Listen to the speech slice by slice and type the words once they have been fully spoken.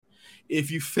If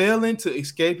you failing to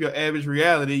escape your average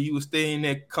reality, you will stay in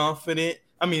that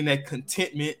that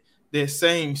contentment, that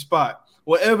same spot,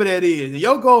 whatever that is.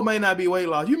 Your goal may not be weight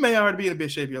loss. You may already be in the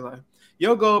best shape of your life.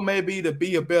 Your goal may be to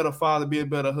be a better father, be a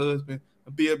better husband,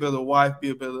 be a better wife, be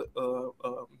a better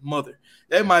mother.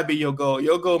 That might be your goal.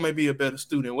 Your goal may be a better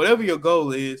student. Whatever your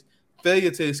goal is,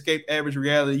 failure to escape average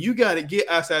reality, you got to get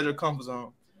outside your comfort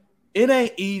zone. It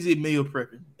ain't easy meal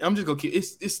prepping. I'm just gonna keep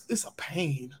it's a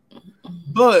pain.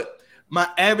 But my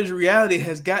average reality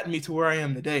has gotten me to where I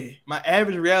am today. My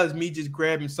average reality is me just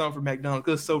grabbing something from McDonald's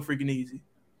because it's so freaking easy.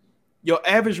 Your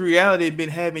average reality has been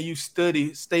having you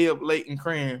study, stay up late and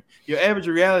cram. Your average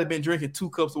reality has been drinking 2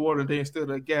 cups of water a day instead of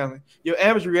a gallon. Your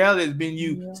average reality has been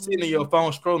you sitting on your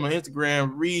phone, scrolling on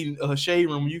Instagram, reading a shade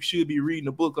room when you should be reading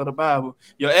a book or the Bible.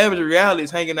 Your average reality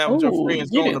is hanging out with your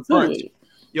friends, going to brunch.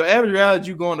 Your average reality is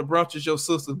you going to brunch with your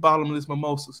sister's bottomless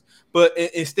mimosas. But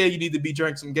instead, you need to be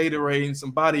drinking some Gatorade and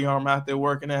some body armor out there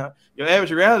working out. Your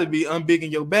average reality be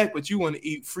unbigging your back, but you want to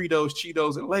eat Fritos,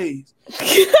 Cheetos, and Lay's.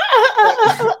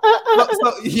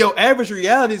 so your average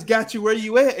reality's got you where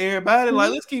you at, everybody.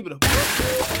 Like, let's keep it up.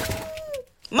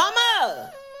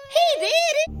 Mama, he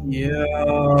did it.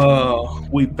 Yeah,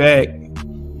 we back.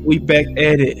 We back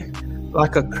at it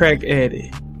like a crack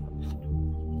addict.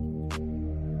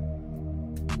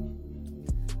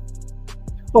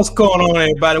 What's going on,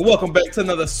 everybody? Welcome back to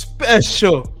another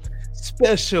special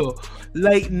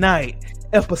late night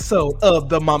episode of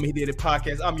the Mommy Did It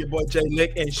podcast. I'm your boy Jay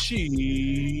Lick, and she,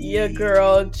 your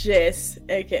girl Jess,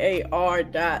 aka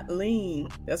R.Lean.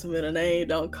 That's my middle name.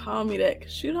 Don't call me that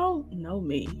because you don't know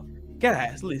me.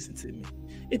 Guys, listen to me.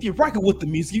 If you're rocking with the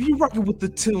music, if you're rocking with the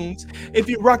tunes, if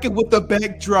you're rocking with the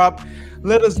backdrop,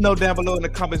 let us know down below in the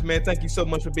comments, man. Thank you so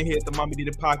much for being here at the Mommy Did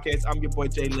It podcast. I'm your boy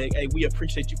Jay Leg. Hey, we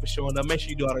appreciate you for showing up. Make sure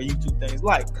you do all our YouTube things.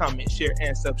 Like, comment, share,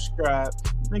 and subscribe.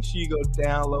 Make sure you go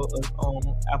download us on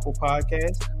Apple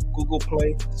Podcasts, Google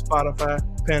Play, Spotify,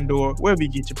 Pandora, wherever you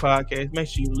get your podcast. Make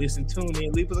sure you listen, tune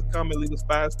in, leave us a comment, leave us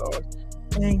 5 stars,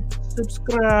 and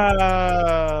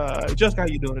subscribe. Jessica, how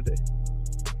you doing today?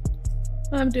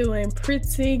 I'm doing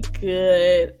pretty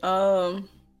good.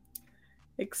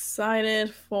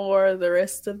 Excited for the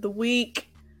rest of the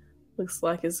week. Looks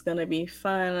like it's gonna be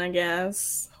fun, I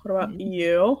guess. What about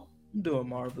you? I'm doing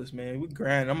marvelous, man. We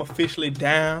grinding. I'm officially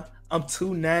down. I'm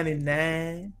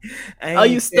 $2.99. Oh,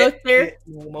 you stuck there?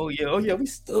 Oh yeah, we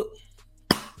stuck.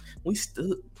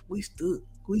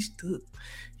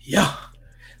 Yeah.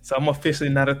 So I'm officially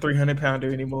not a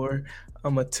 300-pounder anymore.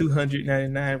 I'm a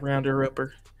 299 rounder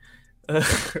upper.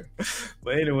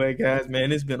 But anyway, guys,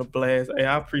 man, it's been a blast. Hey,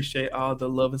 I appreciate all the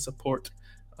love and support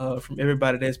from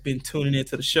everybody that's been tuning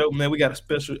into the show, man. We got a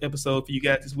special episode for you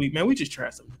guys this week, man. We just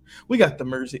tried something. We got the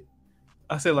Merzik.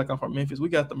 I said like I'm from Memphis. We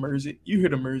got the Merzik. You hear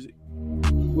the Merzik?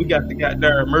 We got the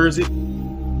goddamn Merzik.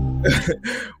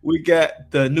 We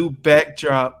got the new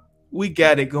backdrop. We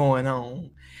got it going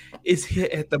on. It's here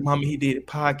at the Mommy He Did It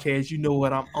podcast. You know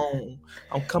what I'm on.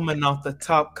 I'm coming off the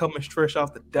top, coming fresh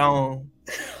off the dome.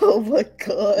 Oh my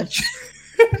gosh.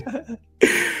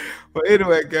 But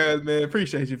anyway, guys, man,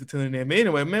 appreciate you for tuning in. But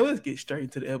anyway, man, let's get straight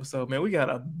into the episode, man. We got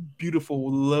a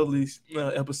beautiful, lovely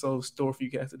episode store for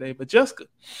you guys today. But Jessica,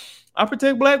 I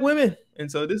protect Black women,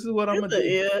 and so this is what I'm gonna do.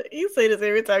 Yeah, you say this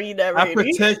every time you never. I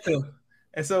protect them,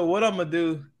 and so what I'm gonna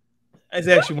do is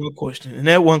ask you one question, and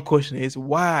that one question is,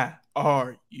 why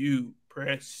are you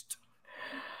pressed?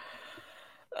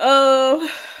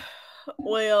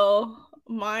 Well,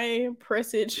 my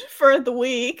presage for the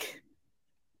week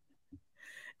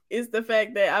is the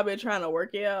fact that I've been trying to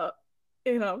work out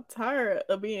and I'm tired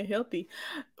of being healthy.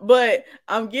 But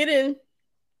I'm getting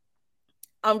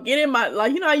my,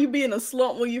 like, you know how you be in a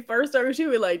slump when you first start,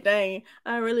 you be like, dang,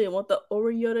 I really want the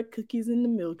Oreo, the cookies, and the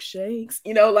milkshakes.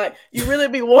 You know, like, you really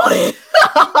be wanting.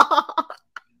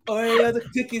 Oreo, the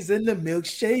cookies, and the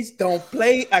milkshakes. Don't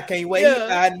play. I can't wait. Yeah.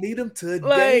 I need them today.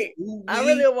 Like, I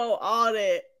really want all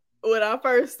that when I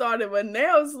first started, but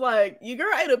now it's like, your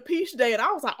girl ate a peach day, and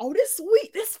I was like, oh, this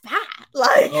sweet, this fine.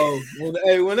 Like, oh,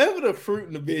 hey, whenever the fruit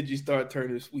and the veggies start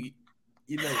turning sweet,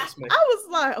 you know it's man. I was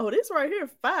like, oh, this right here,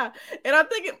 fine. And I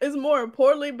think it's more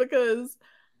importantly because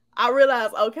I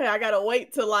realized, okay, I gotta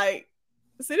wait to like,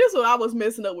 see, this is what I was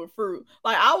messing up with fruit.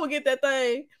 Like, I would get that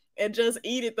thing and just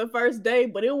eat it the first day,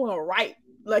 but it wasn't right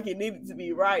like it needed to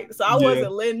be right. So I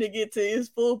wasn't letting it get to its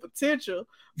full potential.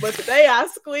 But today I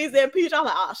squeezed that peach. I was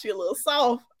like, oh, she a little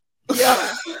soft.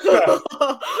 Yeah.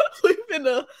 we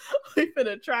finna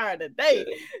try it today.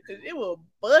 It will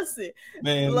bust it.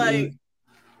 Man, like,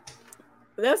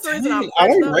 that's the reason are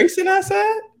they racing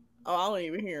outside? Oh, I don't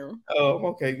even hear them. Oh,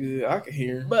 okay, good. I can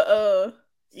hear them. But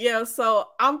Yeah, so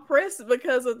I'm pressed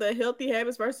because of the healthy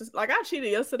habits versus like I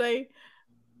cheated yesterday.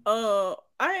 I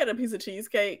had a piece of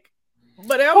cheesecake,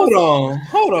 but that was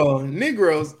Hold on.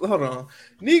 Negroes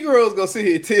gonna sit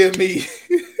here and tell me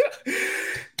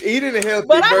eating a healthy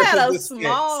versus the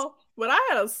sketch. but I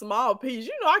had a small piece.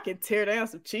 You know, I can tear down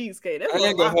some cheesecake. That's I one of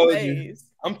ain't gonna my hold you. faves.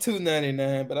 I'm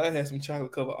 $2.99, but I had some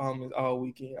chocolate covered almonds all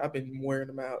weekend. I've been wearing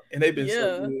them out, and they've been so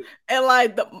Yeah, good. and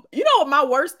like you know what my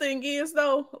worst thing is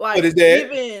though, What like is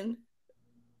that? even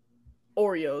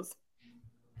Oreos.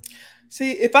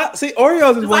 See, Oreos is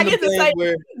Cause one I of them get to things say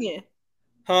where, vegan.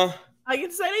 huh? I get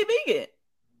to say they vegan.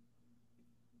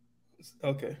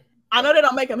 Okay. I know they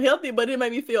don't make them healthy, but it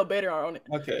made me feel better on it.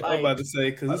 Okay, I'm Like, about to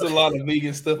say because there's a lot of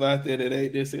vegan stuff out there that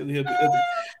ain't necessarily healthy.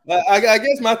 I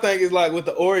guess my thing is like with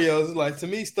the Oreos, it's like to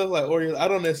me stuff like Oreos, I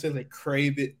don't necessarily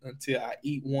crave it until I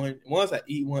eat one. Once I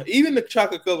eat one, even the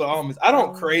chocolate covered almonds, I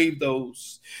don't crave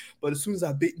those. But as soon as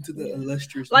I bit into the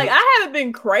illustrious, like milk, I haven't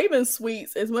been craving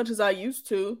sweets as much as I used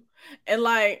to, and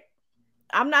like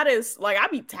I'm not as like I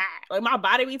be tired, like my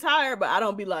body be tired, but I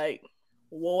don't be like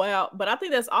whoa out. But I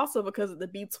think that's also because of the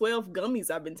B12 gummies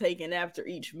I've been taking after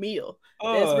each meal.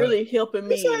 That's really helping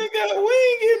this me. ain't got we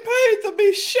ain't getting paid to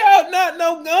be shouting out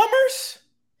no gummers.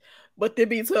 But the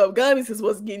B12 gummies is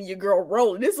what's getting your girl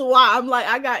rolling. This is why I'm like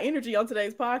I got energy on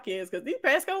today's podcast because these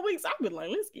past couple weeks I've been like,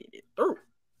 let's get it through.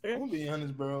 I'm gonna be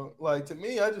honest, bro. Like to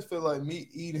me, I just feel like me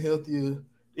eating healthier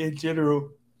in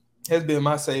general has been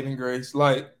my saving grace.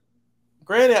 Like,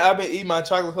 granted, I've been eating my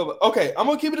chocolate covered. Okay, I'm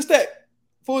gonna keep it a stack.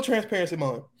 Full transparency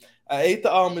moment. I ate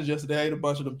the almonds yesterday. I ate a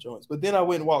bunch of them joints, but then I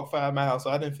went and walked 5 miles, so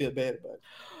I didn't feel bad about it.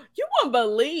 You won't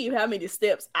believe how many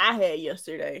steps I had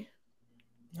yesterday.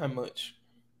 How much?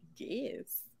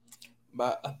 Yes.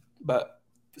 About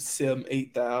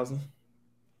 7,000-8,000.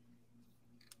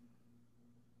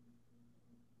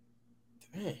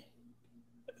 Dang.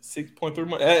 6.3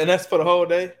 months. And that's for the whole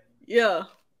day? Yeah.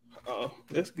 Oh,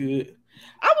 that's good.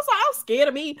 I was scared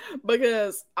of me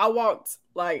because I walked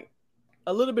like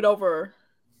a little bit over,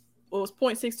 it was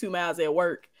 0.62 miles at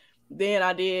work. Then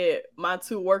I did my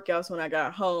 2 workouts when I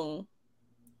got home.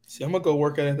 See, I'm gonna go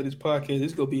work out after this podcast.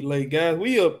 It's gonna be late, guys.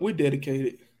 We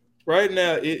dedicated. Right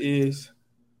now it is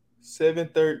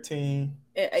 7:13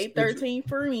 at 8:13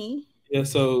 for me. Yeah,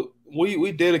 so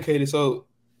we dedicated. So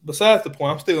besides the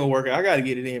point, I'm still gonna work out. I gotta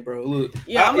get it in, bro. Look,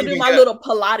 yeah, I'm gonna do my little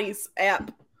Pilates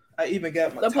app. I even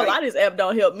got my Pilates app.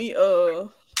 Don't help me.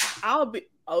 I'll be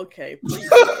okay. Please.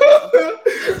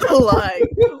 Like,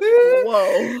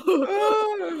 whoa.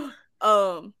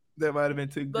 That might have been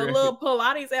too graphic. The little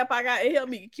Pilates app I got, it helped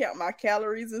me count my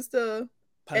calories and stuff.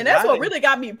 Pilates. And that's what really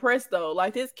got me pressed though.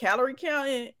 Like this calorie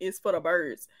counting is for the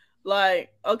birds.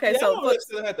 Like, okay, so I don't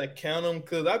still have to count them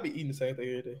because I be eating the same thing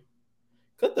every day.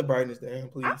 Cut the brightness down,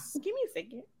 please. Give me a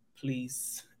second.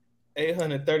 Please.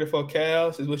 834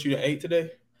 cows is what you ate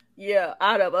today? Yeah,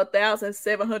 out of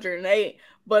 1,708.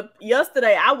 But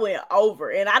yesterday I went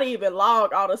over and I didn't even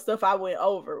log all the stuff I went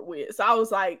over with. So I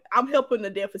was like, I'm helping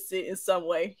the deficit in some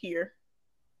way here.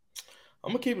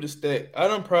 I'm gonna keep it a stack. I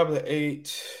done probably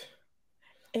ate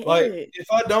like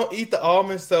if I don't eat the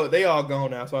almonds, so they all gone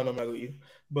now, so I know I'm not gonna eat.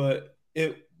 But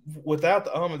without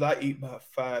the almonds, I eat about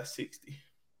 560.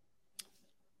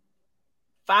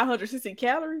 560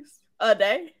 calories a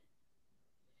day?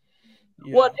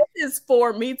 Yeah. Well, this is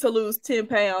for me to lose 10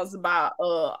 pounds by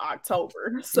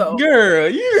October. So, girl,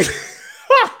 you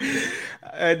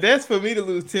that's for me to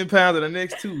lose 10 pounds in the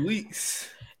next 2 weeks.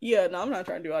 Yeah, no, I'm not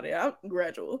trying to do all that. I'm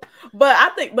gradual.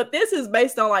 But this is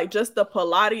based on like just the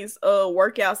Pilates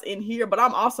workouts in here. But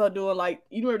I'm also doing like,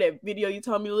 you remember that video you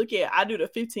told me to look at? I do the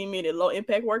 15-minute low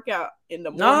impact workout in the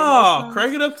morning. No,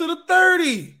 crank it up to the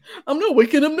 30. I'm not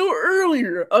waking up no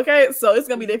earlier. Okay, so it's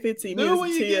gonna be that 15 minutes when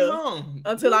you get home.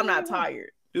 Until I'm not tired.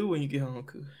 Do when you get home,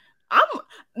 cuz.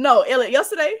 Elliot,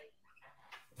 yesterday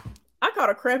I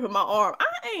caught a cramp in my arm. I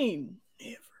ain't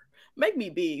never make me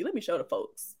big. Let me show the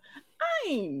folks. I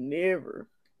ain't never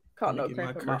caught no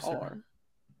cramp in my arm.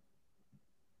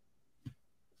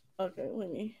 Okay,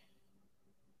 let me.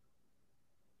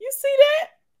 You see that?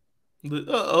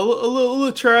 A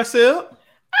little tricep.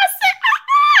 I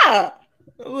said,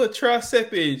 a little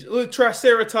tricepage, a little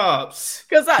triceratops.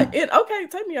 Okay,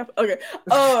 take me off. Okay.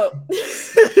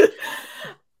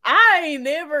 I ain't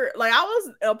never, like, I was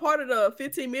a part of the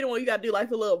 15-minute when you got to do like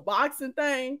the little boxing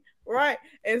thing, right?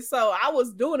 And so I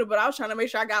was doing it, but I was trying to make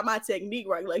sure I got my technique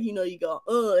right. Like, you know, you go,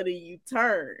 then you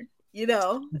turn, you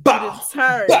know,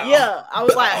 turn. Yeah. I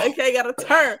was like, okay, got to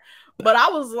turn. But I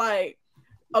was like,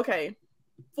 okay,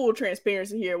 full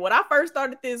transparency here. When I first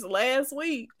started this last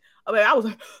week, I mean, I was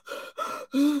like,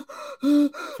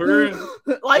 For real?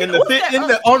 like on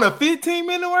a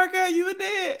 15-minute workout, you were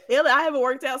dead. Yeah, I haven't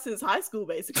worked out since high school,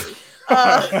 basically.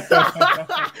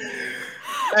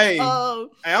 Hey,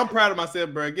 I'm proud of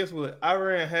myself, bro. Guess what? I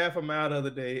ran half a mile the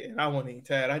other day, and I wasn't even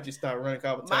tired. I just started running.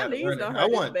 I was my tired knees running. don't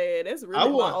hurt as bad. That's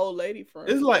really my old lady friend.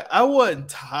 It's like I wasn't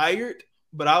tired,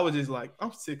 but I was just like,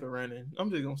 I'm sick of running. I'm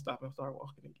just gonna stop and start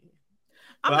walking again.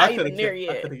 I'm not even there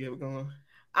yet. I could have kept going.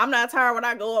 I'm not tired when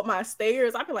I go up my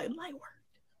stairs. I feel like light work.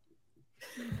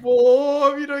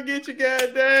 Boy, if you don't get your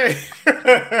goddamn.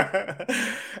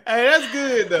 Hey, that's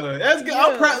good though. That's good. Yeah.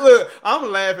 I'm proud. Look,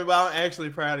 I'm laughing, but I'm actually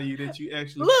proud of you that you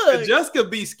actually look. Jessica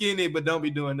be skinny, but don't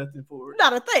be doing nothing for it.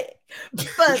 Not a thing.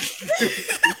 But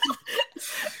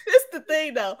it's the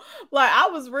thing though. Like I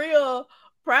was real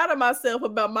proud of myself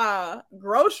about my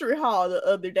grocery haul the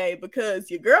other day because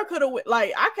your girl could have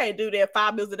like I can't do that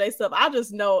 5 meals a day stuff. I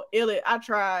just know I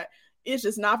tried. It's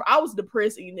just not. I was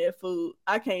depressed eating that food.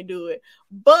 I can't do it.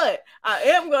 But I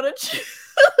am gonna choose.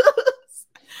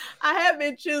 I have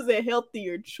been choosing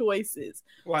healthier choices.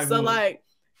 Like,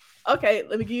 okay,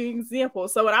 let me give you an example.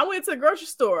 So when I went to the grocery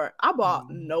store, I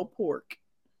bought no pork.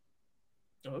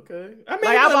 Okay. I mean,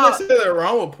 I bought necessarily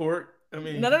wrong with pork. I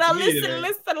mean, no. Listen,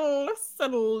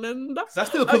 Linda. I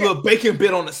still put a little bacon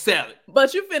bit on the salad.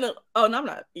 But you finna. Oh no, I'm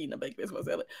not eating a bacon bit on my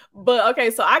salad. But okay,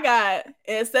 so I got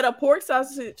instead of pork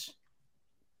sausage,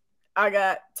 I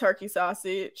got turkey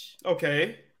sausage.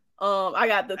 Okay. I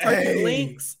got the turkey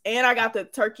links and I got the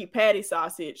turkey patty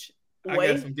sausage. I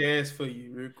got some gas for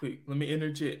you real quick. Let me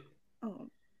interject.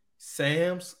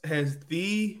 Sam's has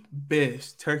the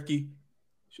best turkey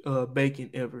bacon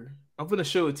ever. I'm gonna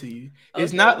show it to you. Okay.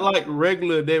 It's not like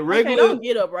regular. Okay, don't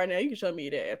get up right now. You can show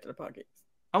me that after the podcast.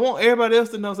 I want everybody else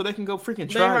to know so they can go freaking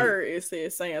try it. It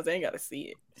says Sam's. They ain't got to see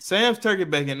it. Sam's turkey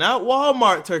bacon, not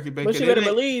Walmart turkey bacon. But you better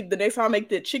believe the next time I make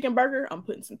the chicken burger, I'm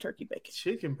putting some turkey bacon.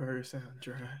 Chicken burger sound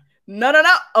dry. No.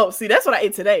 Oh, see, that's what I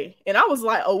ate today. And I was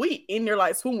like, we in there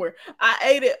like swimwear. I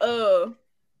ate it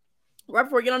right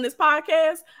before we get on this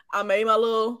podcast. I made my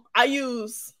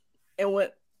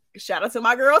shout out to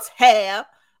my girl Tab.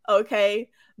 Okay.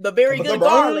 The very good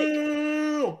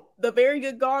garlic. The very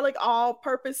good garlic,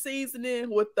 all-purpose seasoning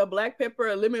with the black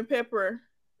pepper, lemon pepper,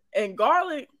 and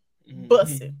garlic,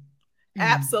 busted.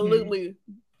 Absolutely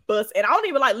busted. And I don't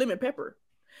even like lemon pepper.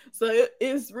 So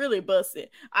it's really busted.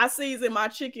 I season my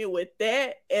chicken with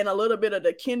that and a little bit of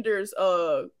the Kinder's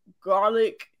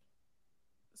garlic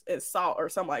and salt or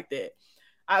something like that.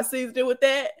 I seasoned it with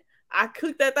that. I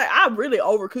cooked that thing. I really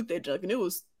overcooked that junk. And it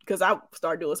was because I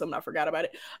started doing something. I forgot about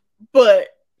it. But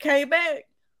came back.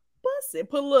 Busted.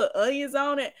 Put little onions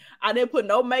on it. I didn't put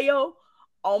no mayo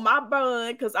on my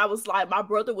bun because I was like, my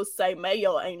brother would say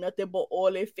mayo ain't nothing but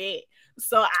oil and fat.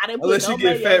 So I didn't put unless you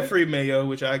get fat-free mayo,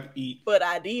 which I eat. But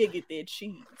I did get that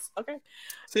cheese. Okay.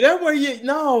 See, that's where you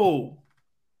No,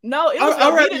 it was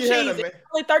Velveeta cheese. It was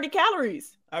only 30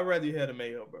 calories. I'd rather you had a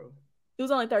mayo, bro. It was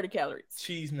only 30 calories.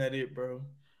 Cheese, not it, bro.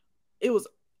 It was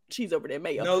cheese over that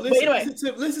mayo. No,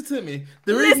 listen to me.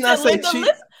 The reason I say cheese.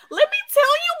 Let me tell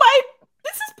you, babe.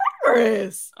 This is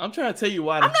progress. I'm trying to tell you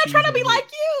why. I'm not trying to be like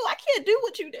you. I can't do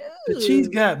what you do. The cheese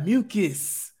got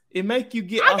mucus. It make you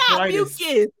get arthritis. I got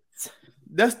mucus.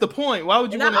 That's the point. Why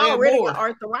would you want to add more? I already got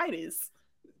arthritis.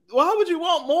 Why would you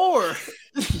want more?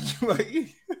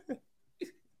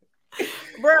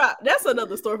 Bro, that's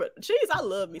another story. But cheese, I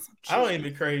love me some cheese. I don't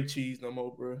even crave cheese no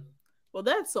more, bro. Well,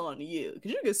 that's on you.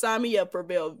 Because you can sign me up for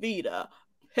Velveeta,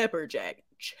 pepper jack,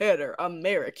 cheddar,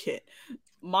 American,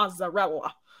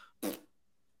 mozzarella.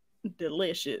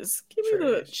 Delicious. Give me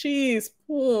the cheese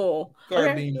pool.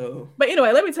 Gardino. Okay? But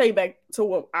anyway, let me tell you back to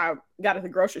what I got at the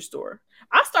grocery store.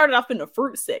 I started off in the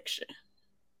fruit section.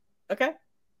 Okay?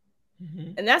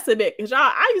 Mm-hmm. And that's a bit, because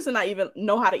I used to not even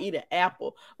know how to eat an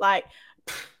apple. Like,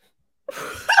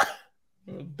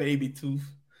 baby tooth.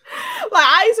 Like,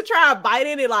 I used to try and bite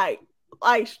in it like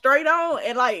straight on,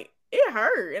 and like, it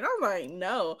hurt. And I was like,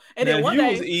 no. And now, then one if you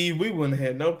day, was Eve, we wouldn't have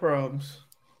had no problems.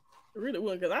 It really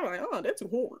wouldn't, because I was like, oh, that's too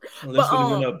hard. Unless it would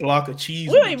have been a block of cheese.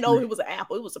 We don't even know if it was an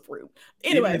apple. It was a fruit.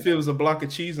 Anyway. Even if it was a block of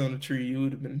cheese on the tree, you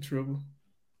would have been in trouble.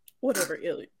 Whatever,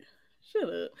 Elliot. Shut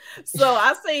up. So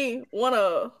I seen one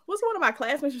of my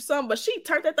classmates or something, but she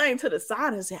turned that thing to the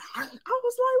side and said, I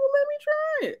was like, well, let me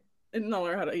try it. And not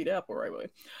learn how to eat apple right away.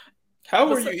 How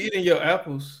were you eating your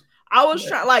apples? I was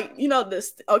trying, like, you know,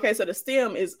 okay, so the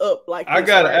stem is up like I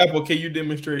got an apple. Can you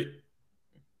demonstrate?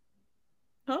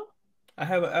 Huh? I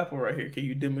have an apple right here. Can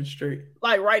you demonstrate?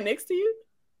 Like right next to you?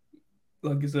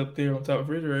 Like it's up there on top of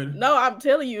the refrigerator. No, I'm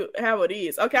telling you how it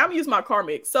is. Okay, I'm using my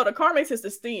Carmix. So the Carmix is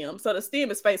the stem. So the stem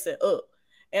is facing up.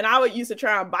 And I would used to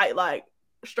try and bite like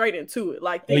straight into it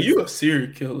like Well, this. you a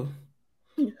serial killer.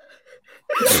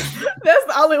 That's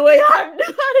the only way I knew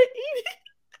how to eat it.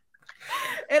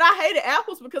 And I hated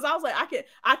apples because I was like,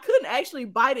 I couldn't actually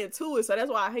bite into it, so that's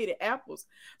why I hated apples.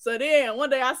 So then one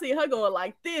day I see her going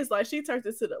like this, like she turns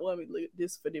it to the. Let me look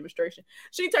this for demonstration.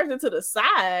 She turns it to the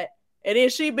side, and then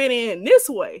she been in this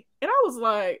way, and I was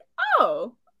like,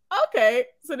 oh, okay.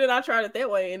 So then I tried it that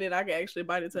way, and then I can actually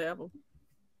bite into apple.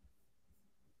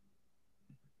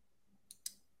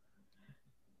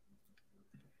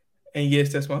 And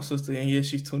yes, that's my sister. And yes,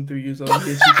 she's 23 years old. And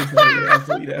yes, she can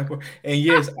absolutely eat an apple. And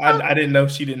yes, I didn't know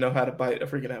she didn't know how to bite a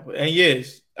freaking apple. And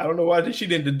yes, I don't know why she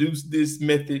didn't introduce this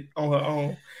method on her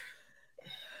own.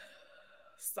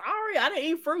 Sorry, I didn't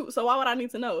eat fruit, so why would I need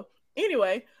to know?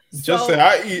 Anyway, just say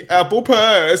I eat apple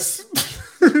pies.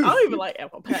 I don't even like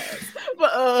apple pies.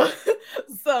 But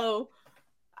so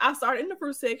I started in the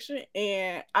fruit section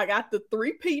and I got the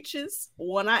 3 peaches.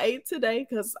 One I ate today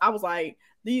because I was like,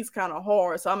 these kind of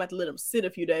hard, so I'm gonna have to let them sit a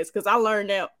few days because I learned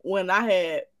that when I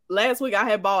had last week I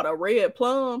had bought a red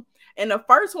plum and the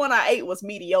first one I ate was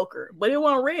mediocre, but it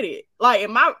wasn't red. Like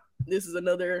this is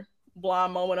another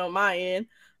blind moment on my end.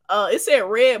 It said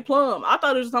red plum. I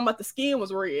thought it was talking about the skin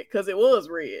was red because it was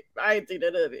red. I didn't think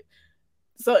that of it.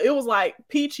 So it was like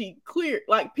peachy clear,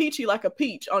 like peachy like a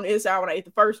peach on the inside when I ate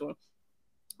the first one.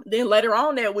 Then later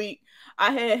on that week,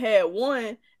 I had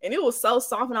one and it was so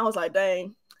soft and I was like,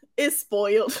 dang, it's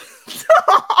spoiled.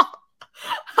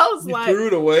 I was like, threw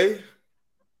it away.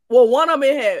 Well, one of them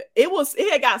it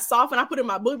had got soft and I put it in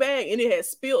my book bag and it had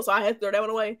spilled, so I had to throw that one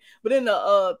away. But then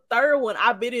the third one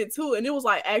I bit into it and it was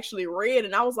like actually red,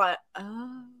 and I was like,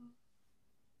 oh,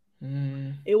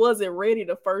 it wasn't ready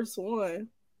the first one.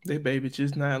 That baby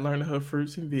just not learning her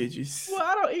fruits and veggies. Well,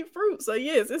 I don't eat fruit, so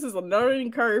yes, this is a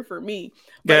learning curve for me.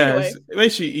 But guys, anyway,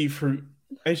 make sure you eat fruit.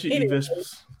 Make sure you eat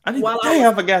vegetables.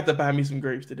 I forgot to buy me some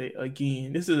grapes today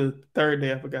again. This is the third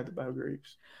day I forgot to buy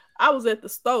grapes. I was at the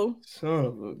store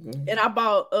and I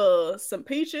bought some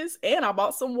peaches and I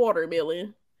bought some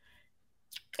watermelon.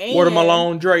 And,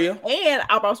 watermelon, Drea. And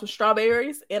I bought some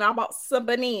strawberries and I bought some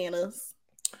bananas.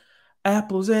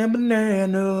 Apples and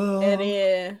bananas. And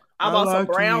then I bought some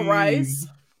brown rice.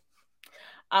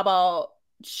 I bought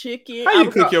chicken. How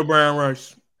you cook your brown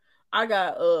rice? I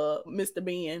got Mr.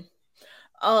 Ben.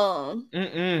 That's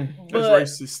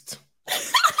racist.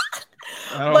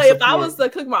 But if I was to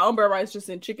cook my own brown rice just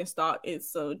in chicken stock,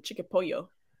 it's chicken pollo.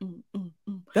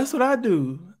 That's what I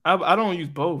do. I don't use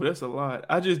both. That's a lot.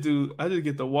 I just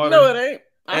get the water. No, it ain't.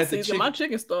 I season my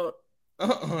chicken stock.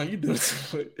 You do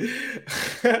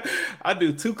it. I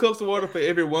do 2 cups of water for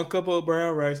every 1 cup of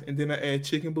brown rice, and then I add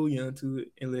chicken bouillon to it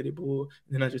and let it boil.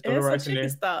 And then I just throw the rice in there.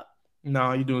 Stock.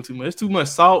 No, you're doing too much. It's too much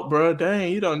salt, bro.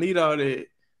 Dang, you don't need all that.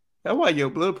 That's why your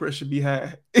blood pressure be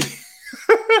high.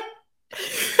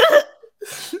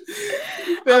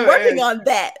 I'm working on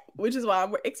that, which is why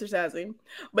I'm exercising.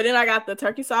 But then I got the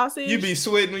turkey sausage. You be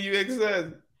sweating when you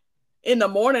exercise? In the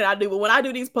morning I do, but when I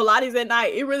do these Pilates at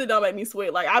night, it really don't make me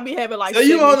sweat. Like I be having like. So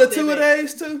you on the 2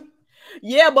 days too?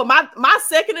 Yeah, but my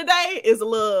second a day is a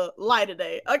little lighter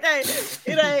day. Okay,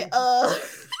 it ain't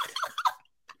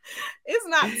it's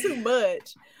not too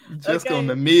much. Just on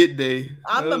the midday.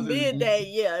 I'm the midday,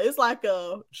 yeah. It's like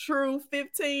a true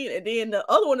 15, and then the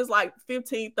other one is like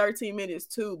 15, 13 minutes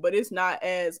too, but it's not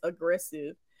as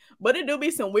aggressive. But it do be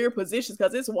some weird positions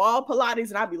because it's wall Pilates,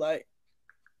 and I be like,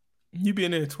 you be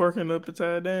in there twerking up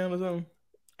upside down or something?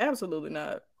 Absolutely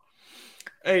not.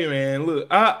 Hey man, look,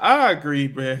 I agree,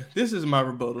 man. This is my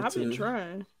rebuttal. I've been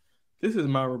trying. This is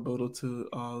my rebuttal to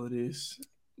all of this.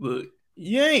 Look,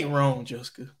 you ain't wrong,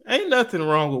 Jessica. Ain't nothing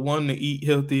wrong with wanting to eat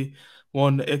healthy,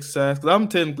 wanting to exercise. Because I'm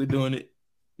technically doing it.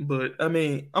 But, I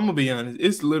mean, I'm going to be honest.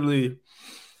 It's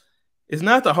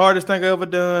not the hardest thing I've ever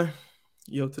done.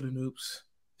 Yo to the noobs.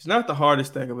 It's not the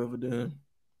hardest thing I've ever done.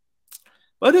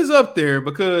 But it's up there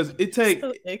because it takes...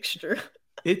 So extra.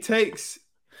 It takes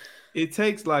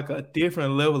like a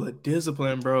different level of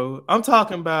discipline, bro. I'm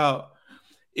talking about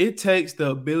it takes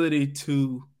the ability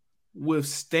to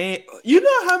withstand. You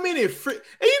know how many and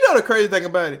you know the crazy thing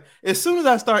about it. As soon as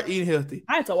I start eating healthy,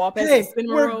 I had to walk past the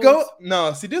cinnamon rolls.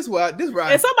 No, see this right.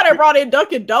 And somebody brought in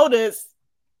Dunkin' Donuts.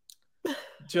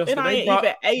 And I ain't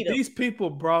even ate them. These people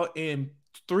brought in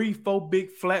 3-4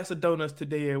 big flats of donuts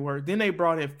today at work. Then they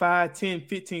brought in 5, 10,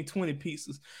 15, 20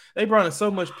 pizzas. They brought in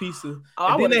so much pizza.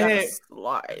 And then they had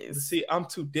slice. See, I'm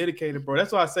too dedicated, bro.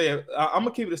 That's why I say I'm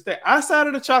gonna keep it a stack. Outside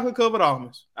of the chocolate covered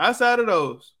almonds, outside of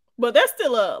those. But that's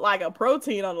still a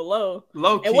protein on the low.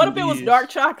 Low key, and what if it was dark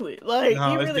chocolate? Like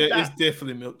no, it's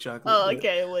definitely milk chocolate. Oh,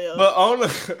 okay, well. But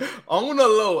on the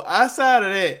low, outside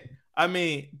of that, I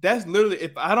mean, that's literally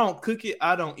if I don't cook it,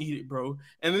 I don't eat it, bro.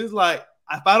 And it's like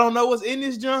if I don't know what's in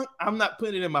this junk, I'm not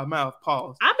putting it in my mouth.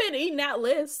 Pause. I've been eating out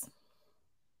less.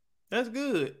 That's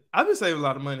good. I've been saving a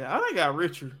lot of money. I done got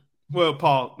richer. Well,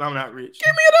 Paul, I'm not rich.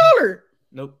 Give me $1.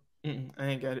 Nope. I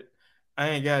ain't got it. I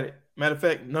ain't got it. Matter of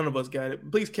fact, none of us got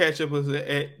it. Please catch up with us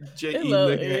at J.E.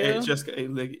 Liggett and at Jessica A.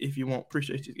 Liggett if you want.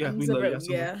 Appreciate you guys. We love y'all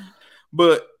so much.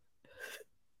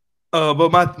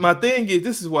 But my thing is,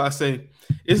 this is why I say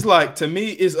it's like to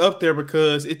me, it's up there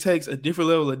because it takes a different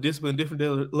level of discipline,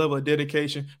 different level of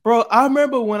dedication. Bro, I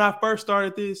remember when I first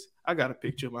started this, I got a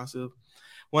picture of myself.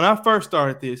 When I first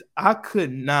started this, I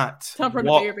could not from the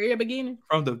very, very beginning.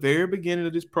 From the very beginning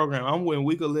of this program, I'm in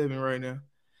week 11 right now.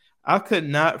 I could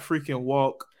not freaking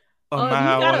walk a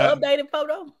mile. You got an updated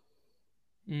photo?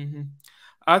 Mm-hmm.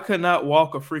 I could not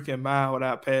walk a freaking mile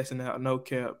without passing out, no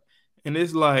cap. And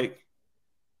it's like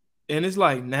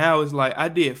now it's like I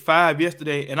did 5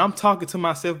 yesterday, and I'm talking to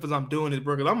myself as I'm doing this,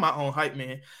 bro. Because I'm my own hype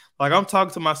man. Like I'm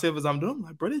talking to myself as I'm doing. I'm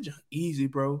like, bro, this just easy,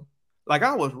 bro. Like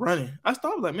I was running. I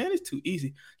started like, man, it's too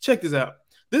easy. Check this out.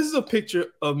 This is a picture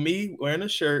of me wearing a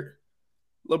shirt.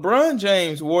 LeBron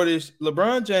James wore this.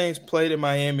 LeBron James played in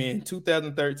Miami in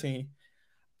 2013.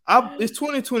 It's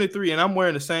 2023, and I'm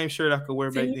wearing the same shirt I could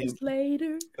wear back then.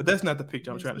 Later, but that's not the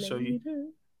picture I'm trying to show you.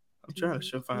 I'm trying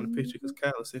to find the picture because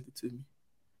Kyla sent it to me.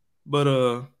 But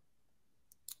hang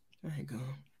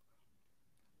on.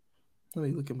 Let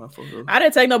me look at my photo. I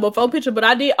didn't take no before picture, but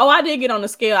I did. Oh, I did get on the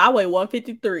scale. I weigh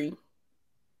 153.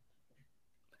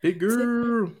 Big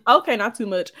girl. Okay, not too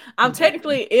much. I'm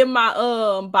technically in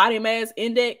my body mass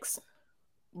index,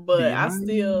 but I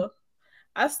still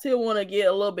want to get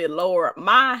a little bit lower.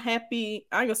 I ain't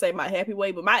gonna say my happy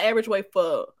weight, but my average weight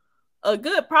for a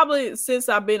good probably since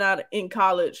I've been out in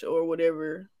college or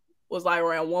whatever was like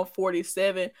around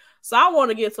 147. So I want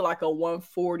to get to like a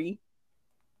 140.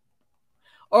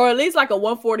 Or at least like a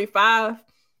 145.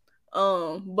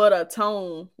 But a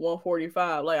tone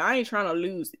 145. Like I ain't trying to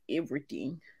lose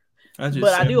everything. I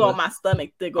do want my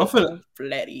stomach to go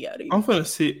flatty out. I'm finna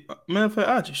see. Matter of fact,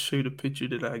 I'll just show you the picture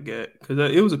that I got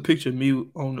because it was a picture of me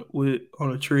on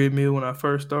a treadmill when I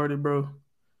first started, bro.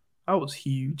 I was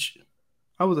huge.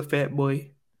 I was a fat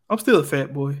boy. I'm still a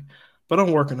fat boy, but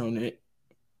I'm working on it.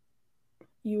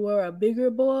 You were a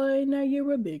bigger boy. Now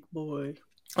you're a big boy.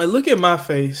 Like, look at my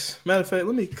face. Matter of fact,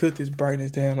 let me cut this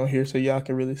brightness down on here so y'all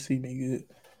can really see me good.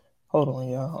 Hold on,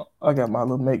 y'all. I got my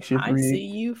little makeshift rig. I see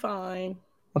you fine.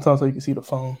 I'm talking so you can see the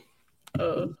phone.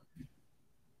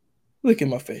 Look at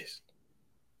my face.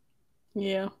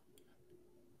 Yeah.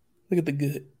 Look at the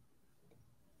good.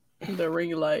 The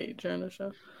ring light during the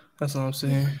show. That's what I'm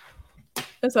saying.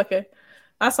 It's okay.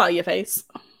 I saw your face.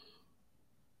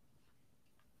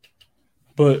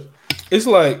 But it's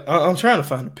like I'm trying to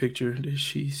find a picture that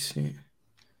she sent.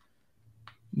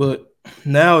 But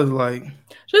now it's like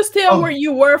just tell where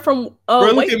you were from.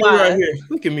 Bro, look at me right here.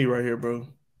 Look at me right here, bro.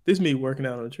 This is me working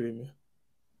out on the treadmill.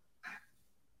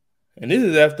 And this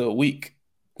is after a week.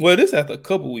 Well, this is after a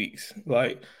couple weeks.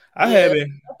 Like I haven't.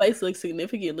 Your face looks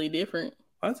significantly different.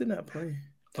 Why is it not playing?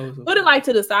 Put it like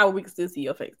to the side where we can still see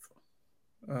your face.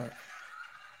 All right.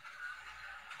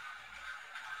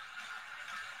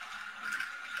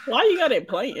 Why you got it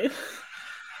playing?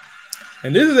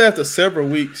 And this is after several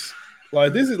weeks.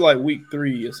 Like this is like week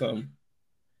 3 or something.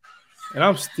 And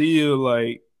I'm still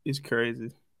like, it's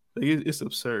crazy. Like it's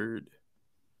absurd.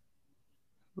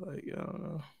 Like, I don't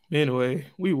know. Anyway,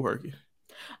 we working.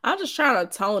 I'm just trying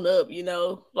to tone up, you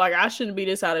know. Like I shouldn't be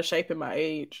this out of shape in my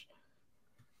age.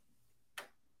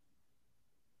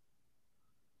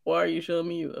 Why are you showing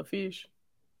me a fish?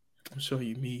 I'm showing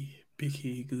you me. Big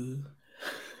head good.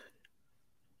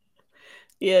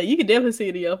 Yeah, you can definitely see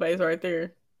it in your face right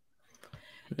there.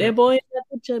 Yeah. That boy got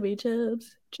the chubby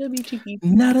chubs. Chubby cheeky.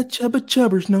 Not a chubby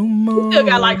chubbers no more. You still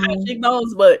got like high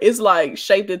cheekbones, but it's like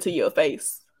shaped into your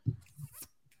face.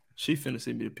 She finna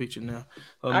send me the picture now.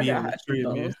 I got high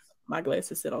cheekbones. My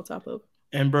glasses sit on top of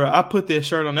it. And bro, I put that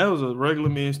shirt on. That was a regular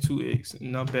men's 2X.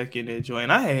 And I'm back in that joint.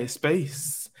 And I had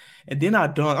space. And then I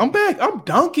dunked. I'm back. I'm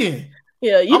dunking.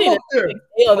 Yeah, you need to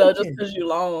XL though, just because you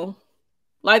long.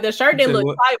 Like the shirt didn't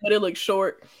look tight, but it looked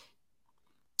short.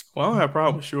 Well, I don't have a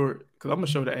problem with short because I'm gonna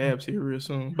show the abs here real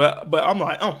soon. But I'm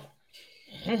like,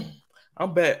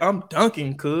 I'm back. I'm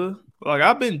dunking, cuz. Like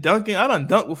I've been dunking. I done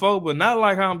dunked before, but not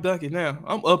like how I'm dunking now.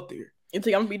 I'm up there. You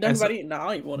think I'm gonna be dunking by it? Nah, I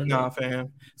don't even want to. Nah,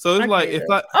 fam. So it's like if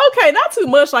I okay, not too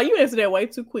much. Like you answered that way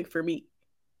too quick for me.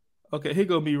 Okay, here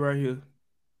go me right here.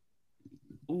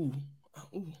 Ooh.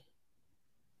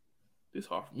 This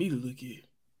hard for me to look at.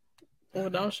 Well,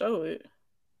 don't show it.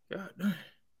 God damn.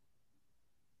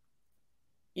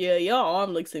 Yeah, your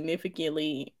arm looks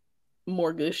significantly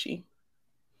More gushy.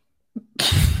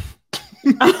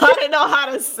 I didn't know how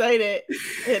to say that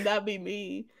and not be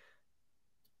mean.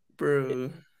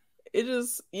 Bro, It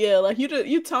just yeah, like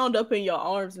you toned up in your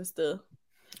arms and stuff.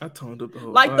 I toned up the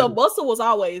whole Like the body. muscle was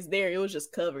always there. It was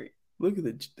just covered. Look at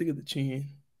the chin.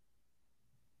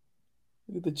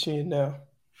 Look at the chin now.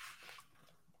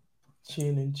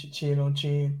 Chin on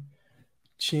chin.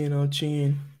 Chin on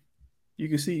chin. You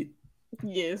can see it.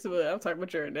 Yes, but I'm talking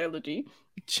about your analogy.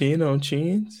 Chin on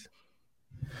chins.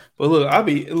 But look,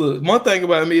 look. One thing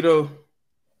about me though,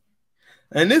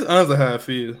 and this honestly how I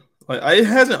feel. Like it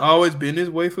hasn't always been this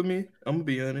way for me. I'm gonna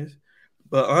be honest.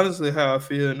 But honestly, how I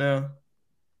feel now,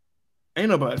 ain't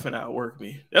nobody finna outwork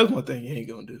me. That's one thing you ain't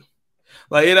gonna do.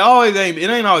 Like it always ain't. It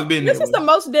ain't always been This that is way. the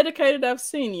most dedicated I've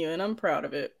seen you, and I'm proud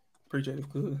of it. Appreciate it,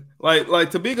 cool.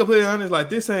 Like to be completely honest, like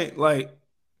this ain't like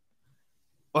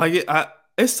it.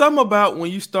 It's something about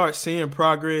when you start seeing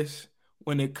progress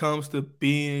when it comes to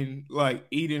being like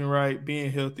eating right,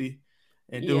 being healthy,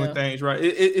 and doing Yeah, things right.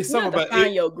 It's you something have to about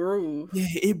find it. your groove. Yeah,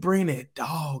 it bring that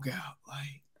dog out.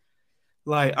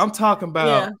 Like I'm talking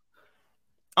Yeah, about.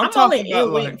 I'm I'm only talking about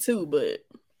in like week 2, but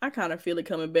I kind of feel it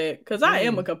coming back because I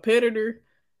am yeah, a competitor.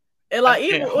 And like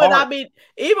at heart.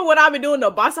 even when I be doing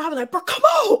the box, I be like, bro, come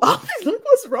on. I be like,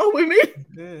 what's wrong with me?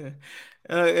 Yeah.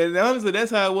 And honestly,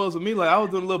 that's how it was with me. Like I was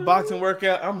doing a little boxing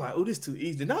workout. I'm like, oh, this too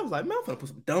easy. And I was like, man, I'm gonna put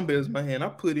some dumbbells in my hand. I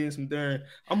put in some darn.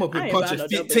 I'm up here I ain't punching buying no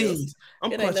dumbbells. 15s.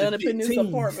 I'm It ain't punching none up in this 15s.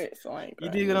 apartment, so I ain't You buying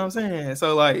dig what it. I'm saying?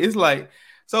 So like, it's like,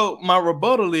 so my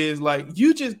rebuttal is like,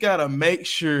 you just gotta make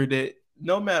sure that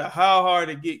no matter how hard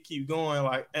it get, keep going.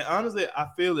 Like, and honestly, I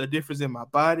feel the difference in my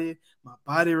body. My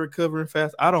body recovering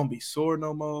fast. I don't be sore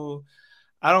no more.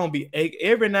 I don't be ache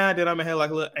every now and then. I'm gonna have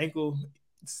like a little ankle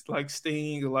like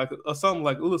sting or like or something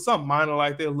like a little something minor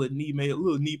like that, a little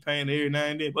knee pain every now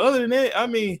and then. But other than that, I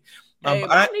mean, Hey,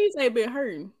 my knees ain't been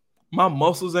hurting. my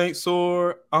muscles ain't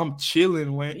sore. I'm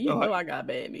chilling when You know like I got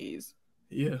bad knees.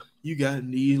 yeah, you got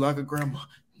knees like a grandma,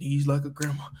 knees like a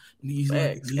grandma,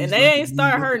 Facts. And knees they like a ain't knees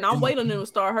start like a hurting. I'm grandma. waiting on them to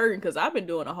start hurting because I've been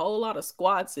doing a whole lot of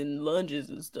squats and lunges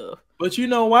and stuff. But you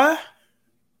know why?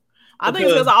 I think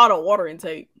it's because Because of all the water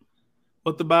intake.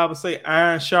 what the Bible say,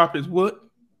 iron sharp is what?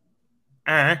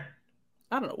 Iron.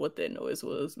 I don't know what that noise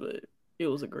was, but it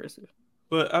was aggressive.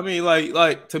 But I mean,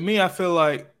 like to me, I feel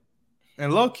like,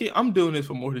 and low key, I'm doing this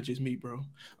for more than just me, bro.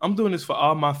 I'm doing this for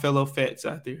all my fellow fats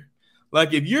out there.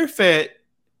 Like, if you're fat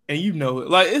and you know it,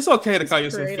 like it's okay to Just call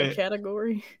yourself create a fat.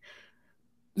 category.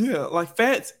 Yeah, like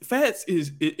fats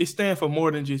is it stands for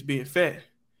more than just being fat.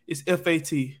 It's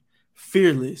FAT,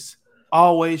 fearless,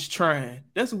 always trying.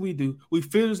 That's what we do. We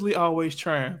fearlessly always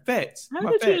trying. Fats, How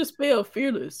my did you fats. just spell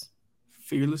fearless?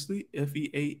 Fearlessly,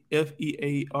 FEARLES.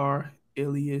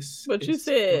 But you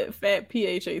said fat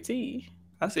PHAT.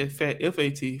 I said fat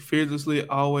FAT, fearlessly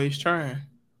always trying.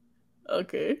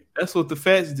 Okay. That's what the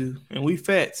fats do, and we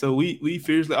fat, so we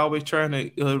fiercely always trying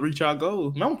to reach our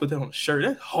goals. Man, I'm gonna put that on a shirt.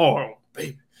 That's hard,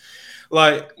 baby.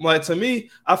 Like to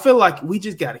me, I feel like we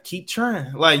just gotta keep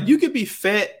trying. Like you could be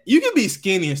fat, you could be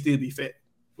skinny and still be fat.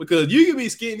 Because you can be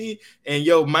skinny and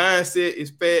your mindset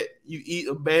is fat, you eat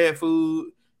a bad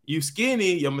food, you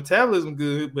skinny, your metabolism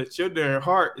good, but your darn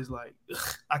heart is like,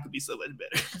 I could be so much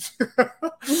better.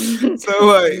 So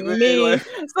like, man, Me. like,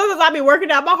 Sometimes I be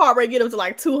working out, my heart rate get up to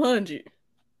like 200.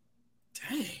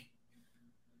 dang,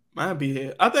 mine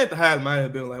be. I think the highest might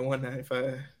have been like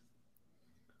 195.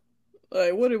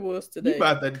 Like what it was You today.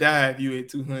 about to die if you at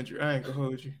 200. I ain't gonna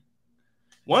hold you.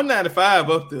 195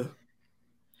 up there.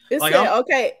 It Like said, I'm.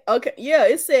 okay, yeah.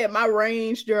 It said my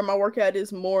range during my workout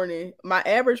this morning. My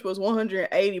average was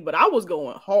 180, but I was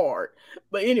going hard.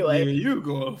 But Yeah, anyway, you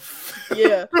going.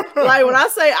 yeah. Like when I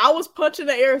say I was punching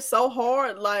the air so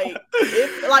hard, like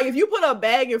if you put a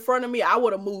bag in front of me, I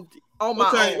would have moved it on What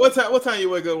my time? own. What time you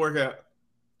wake up work out?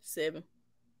 7.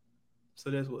 So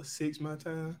that's what 6 my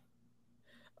time.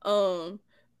 Um,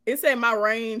 it said my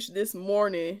range this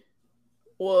morning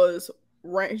was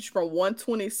ranged from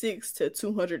 126 to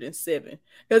 207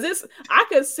 because I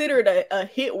consider it a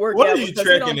hit What are workout you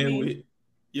because it tracking don't in be with?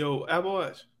 Yo, Apple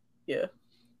Watch. yeah.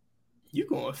 You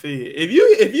going fed. If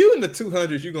you in the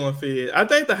 200s, you going fed. I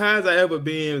think the highest I ever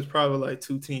been was probably like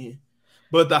 210.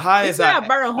 But the It highest said I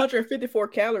burn 154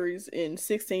 calories in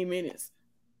 16 minutes.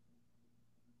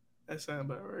 that sounds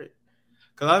about right.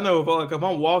 Cause I know if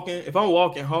I'm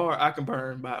walking hard, I can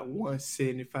burn about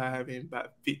 175 in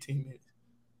about 15 minutes.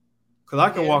 Cause Yeah.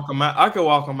 I can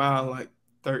walk a mile in like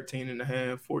 13 and a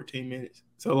half, 14 minutes.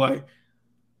 So like,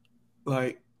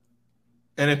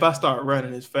 and if I start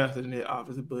running, it's faster than that,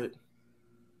 obviously. But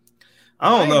I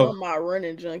I don't ain't know. on my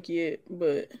running junk yet,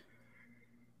 but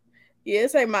yeah,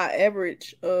 it's like my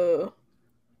average.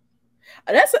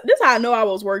 That's how I know I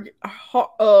was working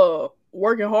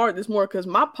hard this morning because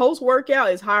my post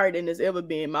workout is higher than it's ever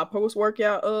been. My post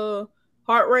workout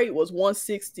heart rate was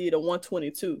 160 to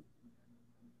 122.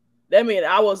 That means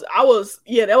I was that was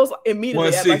immediately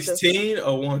at like the 116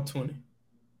 or 120.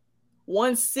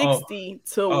 160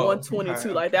 to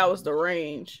 122. Like that was the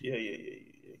range. Yeah.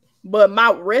 But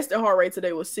my resting heart rate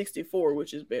today was 64,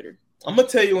 which is better. I'm gonna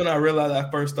tell you when I realized I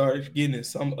first started getting in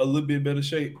some a little bit better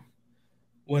shape.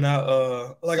 When I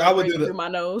I would do through my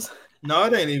nose. No,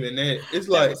 it ain't even that. It's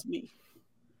that like was me.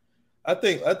 I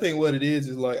think what it is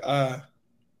like I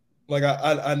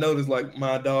noticed like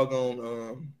my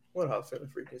doggone what I was finna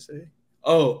freaking say.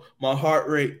 Oh, my heart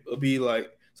rate will be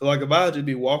like so like if I just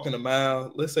be walking a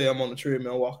mile, let's say I'm on the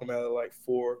treadmill, walking a mile at like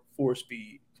 4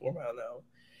 speed, 4 miles an hour.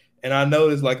 And I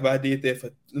noticed like if I did that for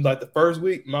like the first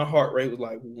week, my heart rate was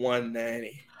like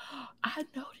 190. I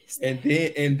noticed. And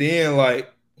then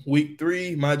like week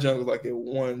 3, my junk was like at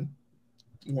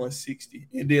 160.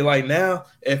 And then like now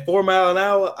at 4 miles an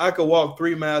hour, I could walk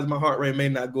 3 miles. My heart rate may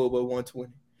not go above 120.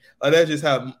 Like that's just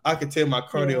how I could tell my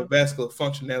cardiovascular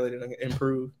functionality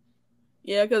improve.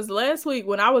 Yeah, because last week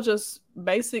when I was just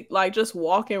basic, like just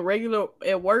walking regular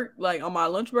at work, like on my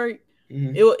lunch break,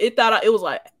 it thought it was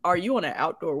like, are you on an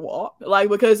outdoor walk? Like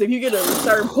because if you get a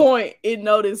certain point, it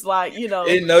noticed like it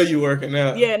know you working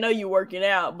out. Yeah, know you working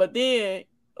out. But then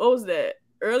what was that?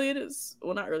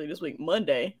 Not early this week,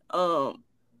 Monday.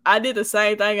 I did the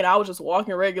same thing and I was just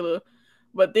walking regular.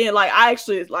 But then like I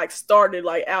actually like started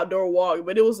like outdoor walk,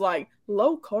 but it was like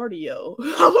low cardio.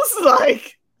 I was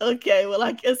like, okay, well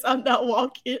I guess I'm not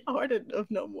walking hard enough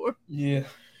no more. Yeah.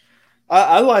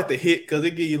 I like the HIIT because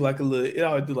it give you like a little. It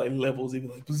always do like levels. It be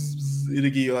like it'll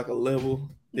give you like a level.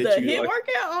 The HIIT like,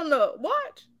 workout on the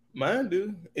watch. Mine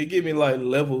do. It give me like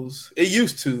levels. It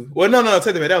used to. Well, no.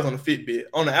 Take that. That was on the Fitbit.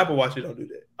 On the Apple Watch, it don't do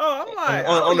that. Oh, I'm like,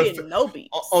 on the no beats.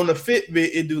 On the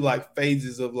Fitbit, it do like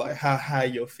phases of like how high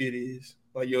your fit is,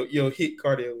 like your HIIT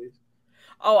cardio is.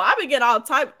 Oh, I been getting all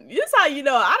type. This is how you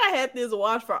know I done had this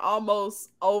watch for almost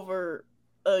over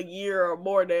a year or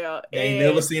more now. I ain't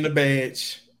never seen a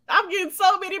badge. I'm getting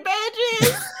so many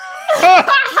badges.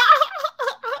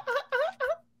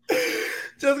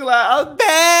 Just like a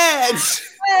badge.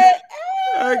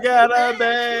 I got a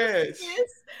badge.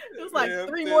 It was like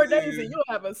 3 more days and you'll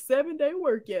have a 7-day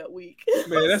workout week.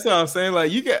 Man, that's what I'm saying.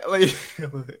 Like you got like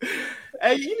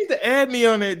hey, you need to add me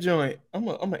on that joint. I'm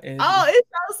gonna add you. It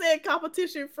said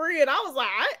competition free, and I was like,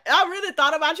 I really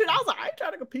thought about you, and I was like, I ain't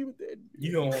trying to compete with that.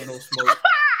 You don't want no smoke.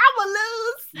 I'ma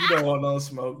lose. You don't want no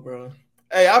smoke, bro.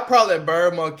 Hey, I probably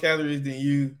burn more calories than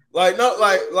you. Like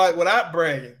without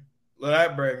bragging.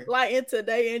 Like in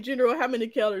today, in general, how many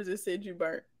calories it said you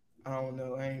burnt? I don't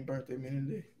know. I ain't burnt that many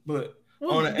today. But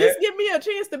just give me a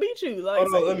chance to beat you. Like,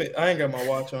 I ain't got my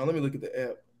watch on. Let me look at the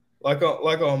app. Like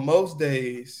on most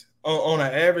days, on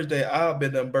an average day, I've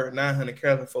been done burnt 900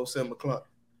 calories before 7 o'clock.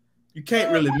 You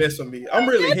can't really mess with me. I'm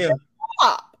really him.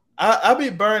 I be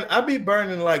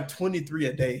burning like 23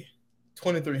 a day,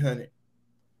 2,300.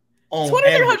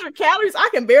 2,300 calories. I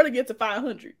can barely get to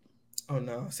 500. Oh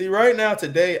no! See, right now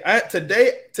today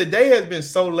has been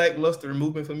so lackluster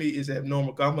movement for me. It's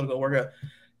abnormal. I'm gonna go work out.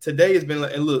 Today has been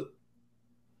like, look.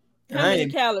 How many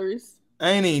calories?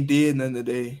 I ain't even did nothing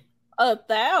today.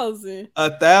 1,000.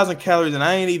 1,000 calories, and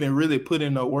I ain't even really put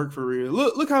in no work for real.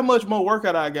 Look how much more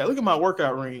workout I got. Look at my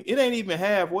workout ring. It ain't even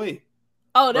halfway.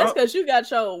 Oh, that's because you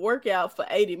got your workout for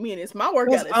 80 minutes. My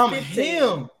workout is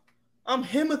 15. I'm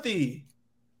Himothy.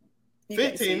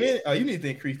 15 minutes. Oh, you need to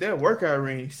increase that workout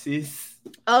ring, sis.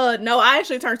 No, I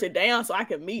actually turned it down so I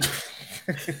could meet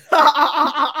it.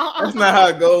 That's not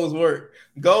how goals work.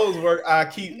 Goals work. I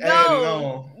keep adding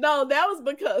on. No, that was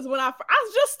because when I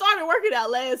just started working out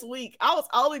last week, I was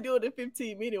only doing the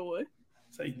 15-minute one.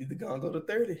 So you need to go to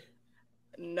 30.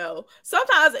 No,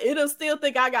 sometimes it'll still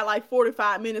think I got like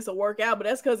 45 minutes of workout, but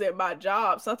that's because at my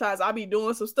job, sometimes I be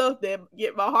doing some stuff that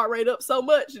get my heart rate up so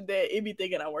much that it be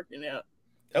thinking I'm working out.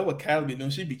 That's what Callie be doing.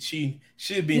 She be cheating.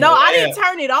 She'd be I didn't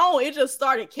turn it on. It just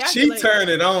started calculating. She turned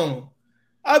it on.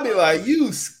 I'd be like,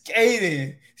 you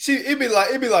skating. It'd be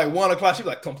like 1 o'clock. She'd be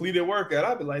like, completed workout.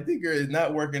 I'd be like, this girl is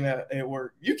not working out at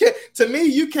work. You can't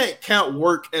count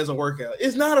work as a workout.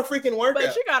 It's not a freaking workout.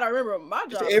 But you gotta remember my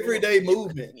job. It's everyday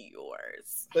movement.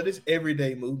 Yours. But it's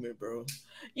everyday movement, bro.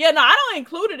 Yeah, no, I don't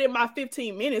include it in my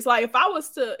 15 minutes. Like if I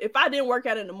didn't work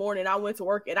out in the morning, I went to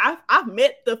work and I've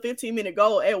met the 15-minute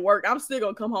goal at work, I'm still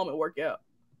gonna come home and work out.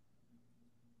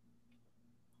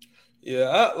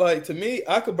 Yeah, to me,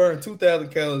 I could burn 2,000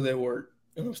 calories at work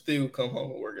and I'm still come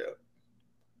home and work out.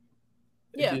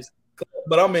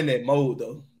 But I'm in that mode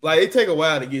though. Like it take a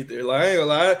while to get there. Like I ain't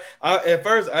gonna lie. At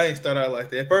first I ain't start out like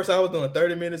that. At first I was doing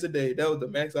 30 minutes a day. That was the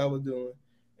max I was doing.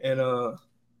 And Well,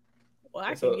 I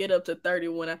can so get up to 30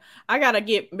 when I gotta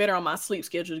get better on my sleep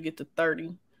schedule to get to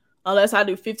 30. Unless I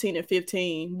do 15 and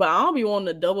 15. But I don't be wanting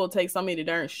to double take so many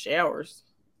darn showers.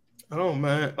 I don't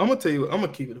mind. I'm gonna tell you what, I'm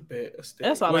gonna keep it a bad.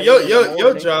 That's all Well, I do in the your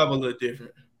morning. job a little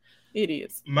different. It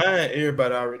is. Mine,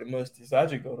 everybody already musty, so I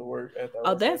just go to work after I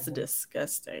Oh, work. that's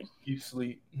disgusting. You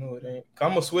sleep. No, it ain't. I'm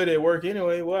gonna sweat at work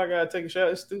anyway. Well, I gotta take a shower.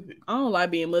 It's stupid. I don't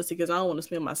like being musty because I don't want to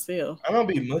smell myself. I don't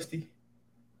be musty.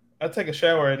 I take a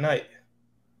shower at night.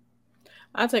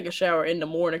 I take a shower in the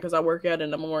morning because I work out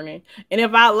in the morning. And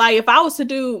if I was to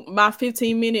do my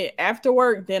 15-minute after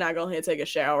work, then I go ahead and take a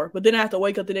shower. But then I have to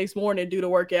wake up the next morning, do the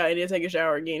workout, and then take a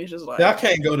shower again. It's just like I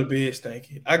can't go to bed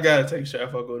stinky. I gotta take a shower if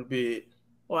I go to bed.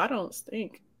 well, I don't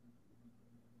stink.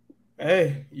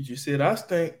 Hey, you just said I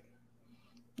stink.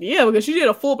 Yeah, because you did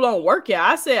a full-blown workout.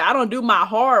 I said I don't do my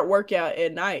hard workout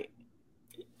at night.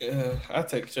 Yeah, I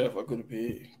take a shower if I go to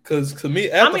bed. Cause to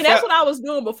me, I mean, that's what I was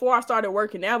doing before I started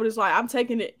working out. But it's like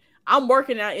I'm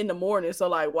working out in the morning. So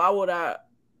like, why would I?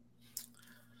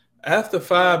 After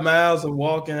 5 miles of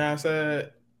walking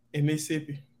outside in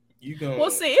Mississippi, you gonna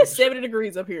Well, see, it's 70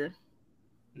 degrees up here.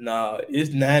 Nah,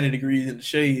 it's 90 degrees in the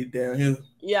shade down here.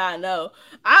 Yeah, I know.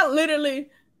 I literally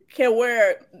can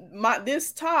wear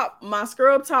this top, my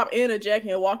scrub top, and a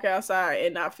jacket and walk outside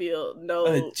and not feel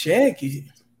A jacket.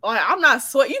 Like I'm not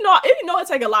sweat. You know it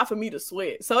take a lot for me to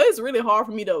sweat. So it's really hard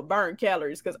for me to burn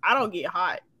calories because I don't get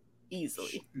hot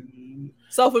easily.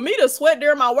 So for me to sweat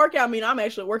during my workout, I mean I'm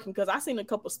actually working because I seen a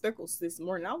couple speckles this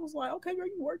morning. I was like, okay, girl,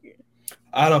 you working.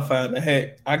 I don't find the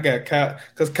heck. I got Kyle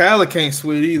because Kyla can't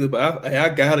sweat either, but I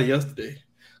got her yesterday.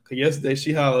 Cause yesterday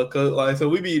she hollered, cause like so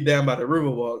we be down by the river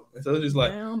walk, and so it's just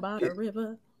like down by the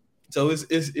river. So it's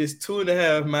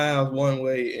 2.5 miles one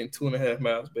way and 2.5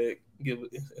 miles back. Give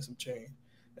it some change.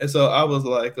 And so I was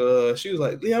like, she was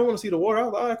like, Lee, I want to see the water. I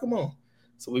was like, all right, come on.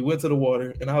 So we went to the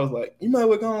water, and I was like, you might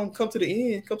well go on, come to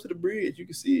the end, come to the bridge. You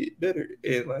can see it better.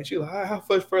 And like, she was like, how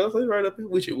much further? I was like, right up here,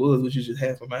 which was just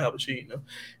half a mile, but she didn't know.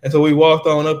 And so we walked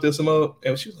on up there some more,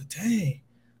 and she was like, dang.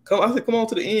 I said, come on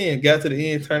to the end. Got to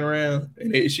the end, turn around,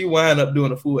 and she wound up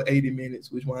doing a full 80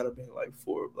 minutes, which wound up being like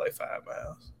 5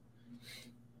 miles.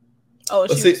 Oh,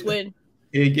 she was sweating.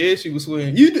 Yeah, she was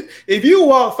sweating. If you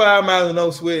walk 5 miles and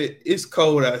no sweat, it's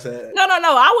cold outside. No.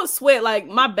 I would sweat, like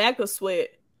my back would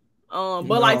sweat. But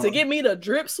like to get me to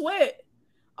drip sweat,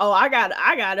 I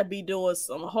gotta be doing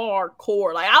some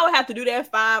hardcore. Like I would have to do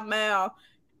that 5 mile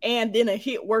and then a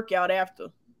HIIT workout after.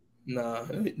 Nah,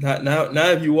 not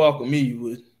if you walk with me, you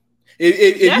would.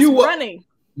 If you running.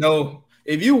 No,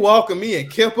 if you walk with me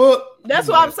and kept up. That's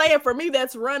what I'm saying. For me,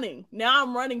 that's running. Now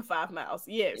I'm running 5 miles.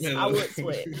 Yes, I would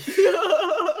sweat.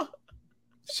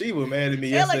 She was mad at me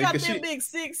yesterday. Got them big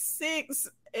 6'6"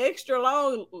 extra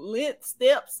long length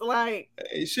steps. Like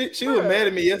she was mad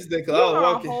at me yesterday because I was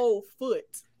walking a whole foot.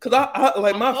 Because I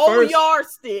like my whole first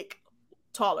yardstick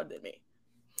taller than me.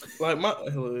 Like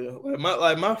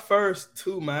my first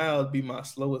 2 miles be my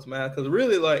slowest mile because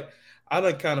really like I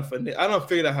don't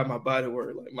figure out how my body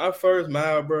works. Like my first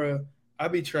mile, bro, I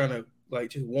be trying to like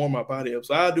just warm my body up.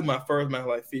 So I do my first mile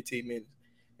like 15 minutes.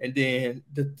 And then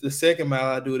the second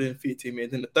mile I do it in 15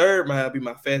 minutes. Then the third mile be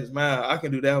my fastest mile. I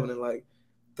can do that one in like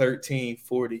 13,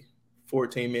 40,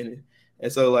 14 minutes.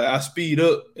 And so like I speed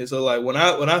up. And so like when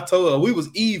I told her we was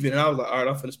even and I was like, all right,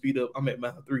 I'm finna speed up. I'm at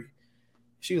mile 3.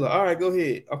 She was like, all right, go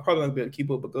ahead. I'm probably not gonna be able to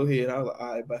keep up, but go ahead. And I was like,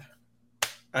 all right, bye.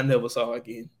 I never saw her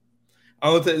again.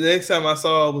 The next time I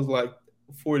saw her was like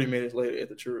 40 minutes later at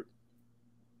the church.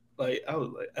 Like I was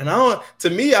like, and I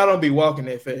don't be walking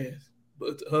that fast.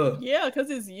 But to her. Yeah,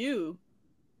 because it's you.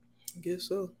 I guess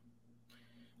so.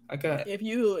 If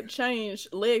you change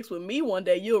legs with me one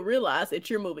day, you'll realize that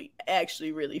you're moving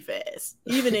actually really fast,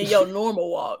 even in your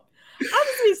normal walk. I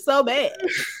just be so bad.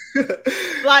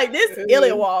 Like this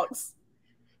Elliot walks,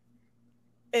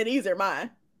 and these are mine.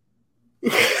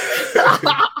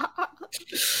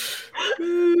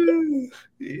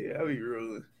 Yeah, I be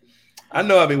rolling. I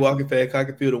know I be walking fast. I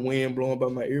can feel the wind blowing by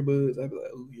my earbuds. I be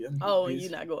like, oh yeah. Oh, you're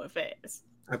not going fast.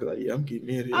 I be like, yeah, I'm getting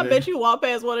in here. I bet you walk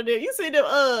past one of them. You see them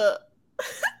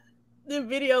the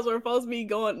videos were supposed to be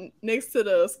going next to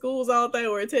the school zone thing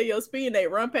where it tell your speed and they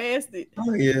run past it.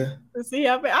 Oh yeah. To see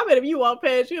how fast. I bet if you walk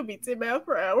past, you'll be 10 miles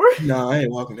per hour. No, I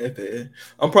ain't walking that fast.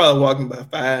 I'm probably walking by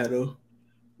 5 though.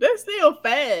 That's still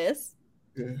fast.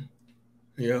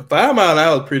 Yeah. 5 miles an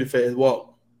hour is pretty fast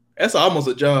walk. That's almost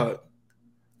a jog.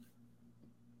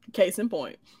 Case in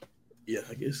point. Yeah,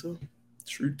 I guess so.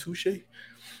 True, touche.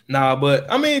 Nah, but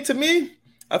I mean, to me,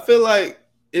 I feel like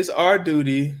it's our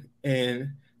duty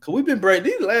And because we've been bringing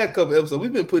these last couple episodes,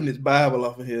 we've been putting this Bible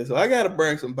off of here. So I got to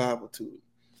bring some Bible to it.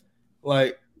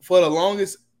 Like, for the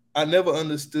longest, I never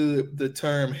understood the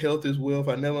term health is wealth.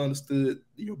 I never understood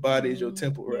your body is your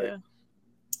temple, right? Yeah.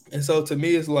 And so to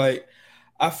me, it's like,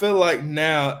 I feel like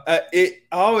now, I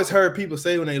always heard people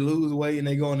say when they lose weight and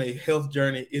they go on a health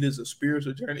journey, it is a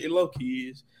spiritual journey. It low key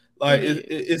is. Like, It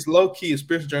is. it's low key a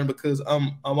spiritual journey because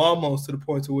I'm almost to the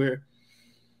point to where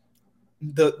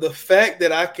the fact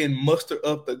that I can muster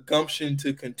up the gumption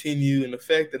to continue, and the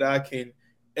fact that I can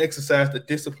exercise the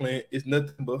discipline is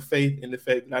nothing but faith in the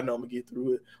fact that I know I'm gonna get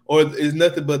through it, or it's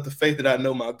nothing but the faith that I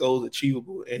know my goal is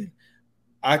achievable, and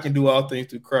I can do all things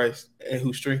through Christ and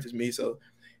who strengthens me. So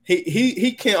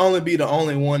he can't only be the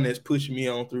only one that's pushing me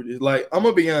on through this. Like, I'm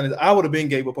gonna be honest, I would have been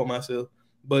gave up on myself,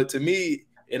 but to me,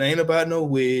 it ain't about no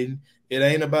wedding. It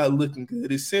ain't about looking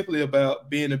good. It's simply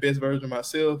about being the best version of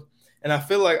myself. And I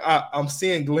feel like I'm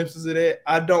seeing glimpses of that.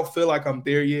 I don't feel like I'm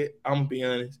there yet. I'm gonna be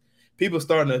honest. People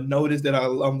starting to notice that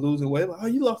I'm losing weight. Like, oh,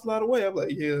 you lost a lot of weight. I'm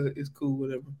like, yeah, it's cool,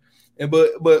 whatever. And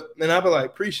and I be like,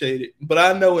 appreciate it. But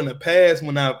I know in the past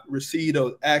when I received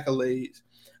those accolades,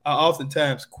 I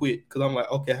oftentimes quit because I'm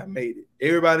like, okay, I made it.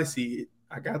 Everybody see it.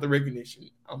 I got the recognition.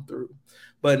 I'm through.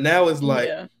 But now it's like,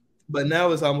 Yeah. but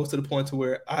now it's almost to the point to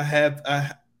where I have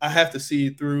to see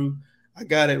it through. I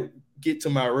gotta get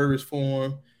to my rarest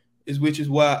form, is which is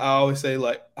why I always say,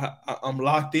 like, I'm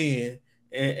locked in,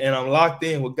 and I'm locked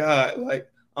in with God. Like,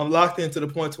 I'm locked in to the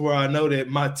point to where I know that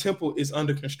my temple is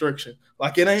under construction.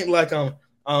 Like, it ain't like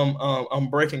I'm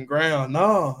breaking ground.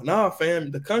 No,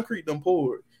 fam. The concrete done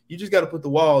poured. You just got to put the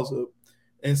walls up.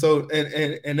 And so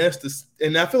and that's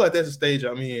and I feel like that's the stage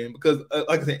I'm in because,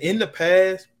 like I said, in the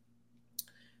past,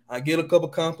 I get a couple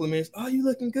compliments. Oh, you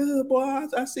looking good, boy.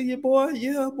 I see you, boy.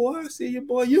 Yeah, boy, I see you,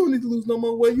 boy. You don't need to lose no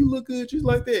more weight. You look good just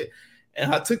like that.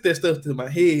 And I took that stuff to my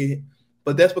head,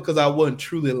 but that's because I wasn't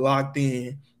truly locked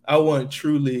in. I wasn't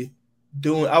truly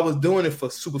I was doing it for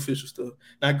superficial stuff.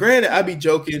 Now, granted, I be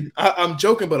joking. I'm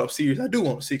joking, but I'm serious. I do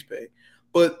want a six pack.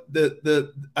 But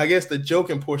the I guess the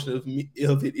joking portion of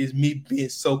it is me being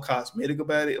so cosmetic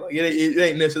about it. Like, it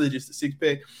ain't necessarily just a six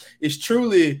pack. It's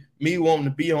truly me wanting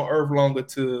to be on Earth longer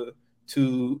to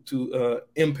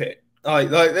impact. Like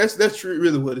that's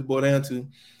really what it boiled down to.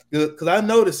 Because I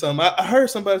noticed something. I heard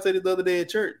somebody say this the other day at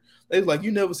church. They was like,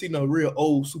 "You never see no real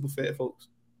old super fat folks."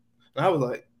 And I was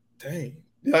like, "Dang,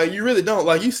 like, you really don't.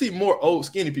 Like, you see more old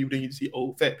skinny people than you see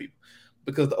old fat people,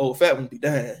 because the old fat ones be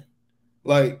dying.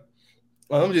 Like."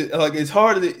 I'm just like, it's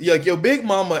hard to, like, your big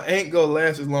mama ain't gonna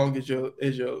last as long as your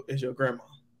grandma.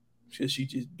 She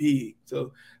just big.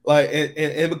 So, like,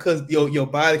 and because your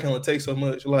body can only take so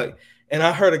much. Like, and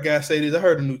I heard a guy say this. I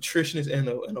heard a nutritionist and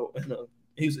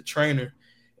he was a trainer,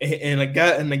 and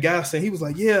the guy saying, he was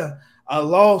like, yeah, I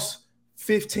lost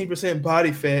 15%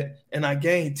 body fat and I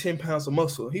gained 10 pounds of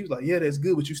muscle. He was like, yeah, that's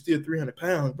good, but you still 300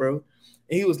 pounds, bro.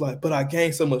 And he was like, but I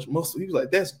gained so much muscle. He was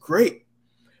like, that's great.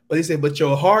 But he said, but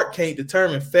your heart can't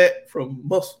determine fat from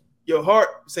muscle. Your heart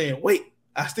saying, wait,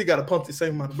 I still got to pump the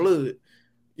same amount of blood.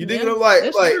 You dig what Yeah. I'm like?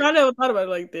 That's Like, true. I never thought about it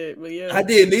like that, but yeah. I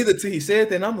didn't either till he said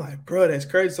that. And I'm like, bro, that's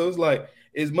crazy. So it's like,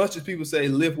 as much as people say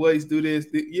lift weights, do this,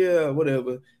 yeah,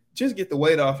 whatever. Just get the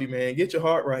weight off you, man. Get your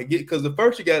heart right. Because the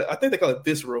first you got, I think they call it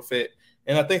visceral fat.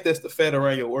 And I think that's the fat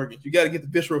around your organs. You got to get the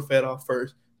visceral fat off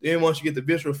first. Then once you get the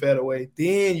visceral fat away,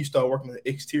 then you start working on the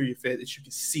exterior fat that you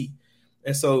can see.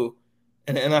 And so,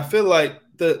 and I feel like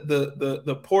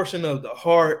the portion of the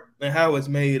heart and how it's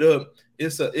made up,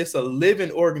 it's a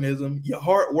living organism. Your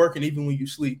heart working even when you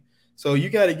sleep. So you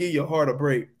got to give your heart a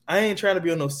break. I ain't trying to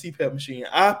be on no CPAP machine.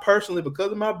 I personally,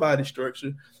 because of my body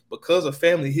structure, because of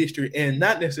family history, and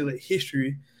not necessarily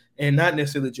history and not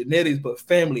necessarily genetics, but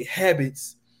family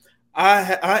habits,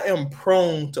 I am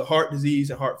prone to heart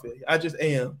disease and heart failure. I just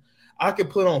am. I could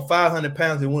put on 500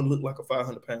 pounds and wouldn't look like a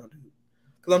 500-pound dude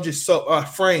because I'm just so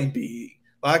frame big.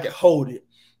 Like, I can hold it.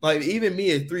 Like, even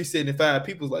me at 375,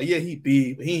 people's like, yeah, he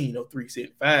big, but he ain't no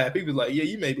 375. People's like, yeah,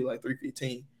 you may be like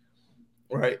 315.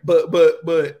 Right. But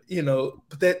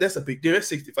that's a big deal. That's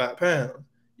 65 pounds.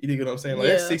 You dig what I'm saying? Like,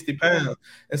 that's Yeah. 60 pounds.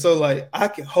 And so, like, I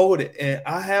can hold it, and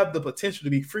I have the potential to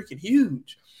be freaking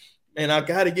huge. And I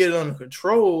got to get it under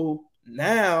control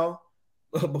now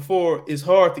before it's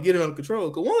hard to get it under control.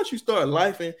 Because once you start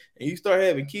lifing and you start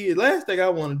having kids, last thing I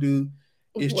want to do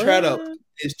is try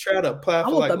to apply I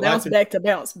for, want like, the life. bounce back to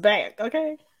bounce back,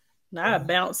 okay? Not a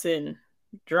bounce and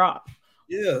drop.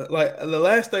 Yeah, like, the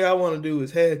last thing I want to do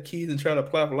is have kids and try to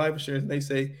apply for life insurance, and they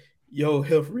say your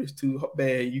health risk too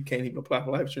bad, you can't even apply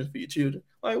for life insurance for your children.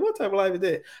 Like, what type of life is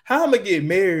that? How am I gonna get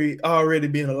married already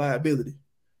being a liability?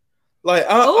 Like,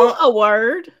 Oh, a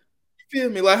word. feel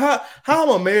me? Like how I'm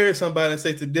gonna marry somebody and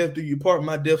say to death do you part?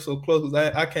 My death so close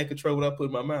I can't control what I put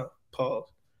in my mouth. Pause.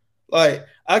 Like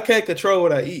I can't control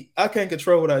what I eat. I can't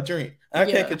control what I drink. I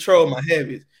can't Yeah. control my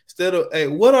habits. Instead of, hey,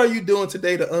 what are you doing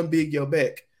today to unbig your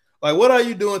back? Like, what are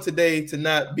you doing today to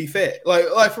not be fat?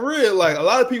 Like for real. Like a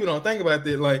lot of people don't think about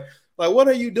that. Like what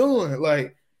are you doing?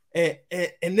 Like, and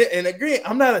again,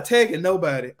 I'm not attacking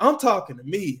nobody. I'm talking to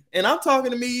me, and I'm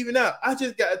talking to me even now. I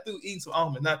just got through eating some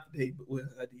almonds, not today, but well,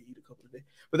 I did eat a couple of days,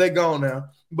 but they're gone now.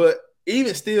 But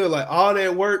even still, like all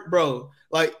that work, bro.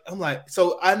 Like I'm like,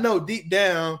 so I know deep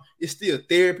down it's still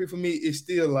therapy for me. It's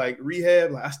still like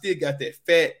rehab. Like I still got that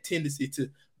fat tendency to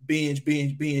binge,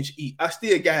 eat. I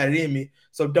still got it in me.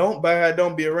 So don't buy it,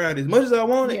 don't be around it. As much as I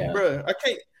want it, bro. I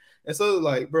can't. And so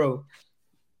like, bro,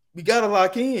 we gotta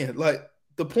lock in. Like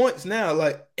the points now,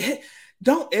 like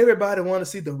don't everybody want to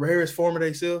see the rarest form of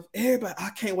themselves? Everybody,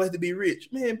 I can't wait to be rich.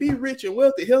 Man, be rich and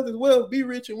wealthy. Health is wealth. Be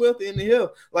rich and wealthy in the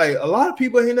health. Like a lot of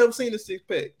people ain't never seen a six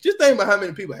pack. Just think about how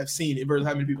many people have seen it versus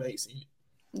how many people ain't seen it.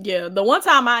 Yeah. The one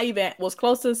time I even was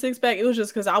close to the six pack, it was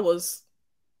just because I was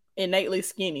innately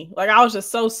skinny. Like I was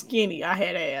just so skinny, I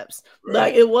had abs. Right.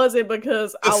 Like it wasn't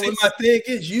because but I was. My thing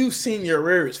is, you've seen your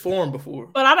rarest form before,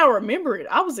 but I don't remember it.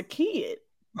 I was a kid.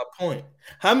 My point.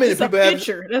 How many people have?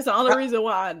 That's the only reason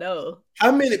why I know.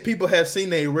 How many people have seen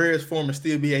their rarest form and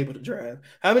still be able to drive?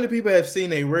 How many people have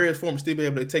seen their rarest form and still be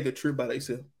able to take a trip by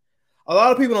themselves? A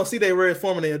lot of people don't see their rarest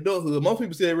form in their adulthood. Most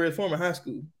people see their rarest form in high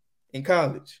school, in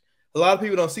college. A lot of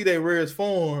people don't see their rarest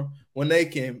form when they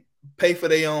can pay for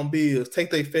their own bills,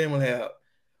 take their family out.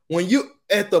 When you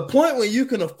at the point when you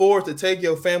can afford to take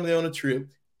your family on a trip,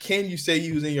 can you say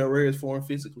you was in your rarest form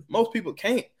physically? Most people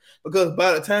can't. Because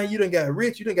by the time you done got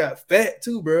rich, you done got fat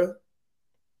too, bro.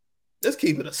 Let's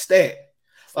keep it a stat.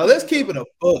 Let's keep it a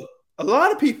buck. A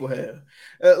lot of people have.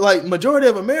 Like majority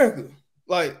of America.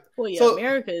 Like, well, yeah, so,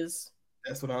 America's.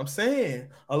 That's what I'm saying.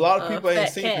 A lot of people ain't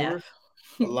seen the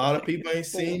a lot of people ain't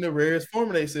seen the rarest form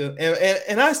of themselves.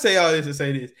 And I say all this to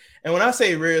say this. And when I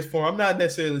say rarest form, I'm not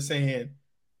necessarily saying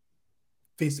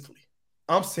physically.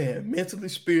 I'm saying mentally,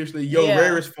 spiritually, your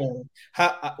rarest form.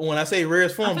 When I say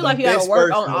rarest form, I feel like you gotta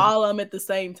work on all of them at the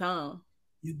same time.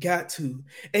 You got to.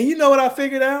 And you know what I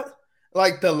figured out?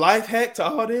 Like the life hack to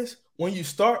all this, when you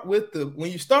start with the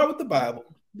Bible,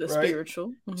 the right?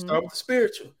 Spiritual. Mm-hmm. Start with the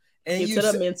spiritual. And get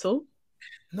to the mental.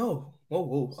 No.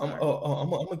 Whoa. I'm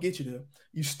gonna get you there.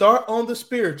 You start on the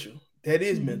spiritual. That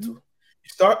is mental. You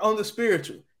start on the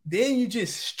spiritual. Then you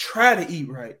just try to eat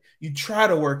right. You try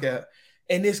to work out.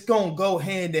 And it's gonna go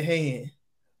hand in hand,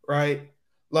 right?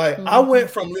 Like I went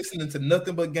from listening to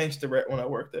nothing but gangster rap when I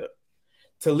worked out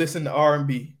to listen to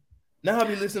R&B. Now I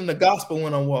be listening to gospel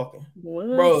when I'm walking,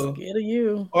 bro. Scared of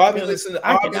you. Or I be listening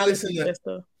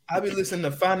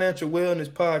to financial wellness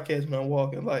podcast when I'm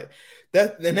walking, like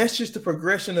that. And that's just the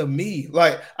progression of me.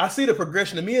 Like I see the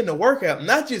progression of me in the workout,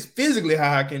 not just physically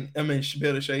how I'm in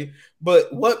better shape,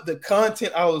 but what the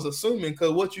content I was assuming.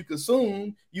 Because what you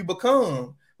consume, you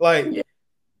become.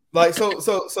 Like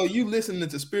so you listening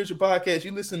to spiritual podcasts,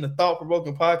 you listen to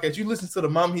thought-provoking podcasts, you listen to the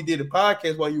Mom He Did It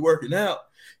podcast while you're working out,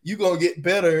 you're gonna get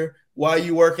better while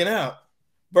you're working out.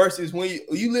 Versus when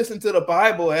you listen to the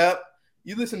Bible app,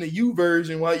 you listen to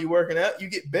YouVersion while you're working out, you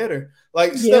get better.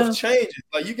 Like stuff changes.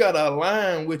 Like you gotta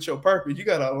align with your purpose, you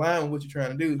gotta align with what you're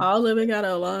trying to do. All of it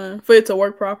gotta align for it to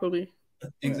work properly.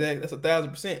 Exactly, that's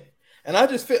 1,000%. And I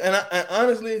just feel, and I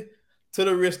honestly, to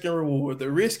the risk and reward,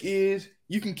 the risk is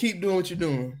you can keep doing what you're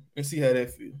doing and see how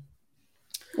that feels.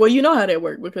 Well, you know how that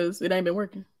works because it ain't been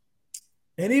working.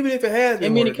 And even if it has been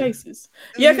in many cases.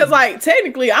 Yeah, because like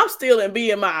technically I'm still in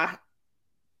BMI,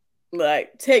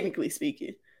 like technically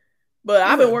speaking. But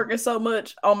I've been working so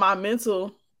much on my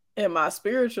mental and my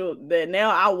spiritual that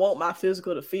now I want my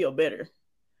physical to feel better.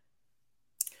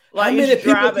 Like how many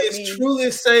people can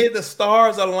truly say the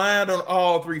stars aligned on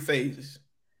all three phases?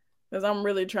 Because I'm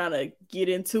really trying to get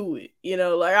into it. You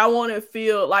know, like I want to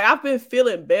feel like I've been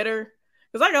feeling better.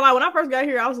 Because like when I first got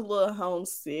here, I was a little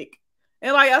homesick.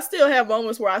 And like I still have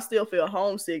moments where I still feel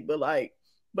homesick, but like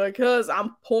because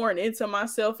I'm pouring into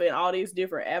myself in all these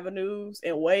different avenues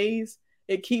and ways,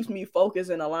 it keeps me focused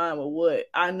and aligned with what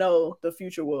I know the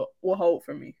future will hold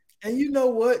for me. And you know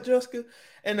what, Jessica?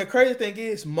 And the crazy thing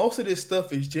is, most of this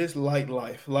stuff is just like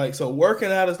life. Like, so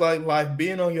working out is like life.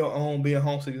 Being on your own, being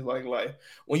homesick is like life.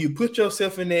 When you put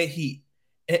yourself in that heat,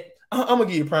 and I'm going to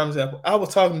give you a prime example. I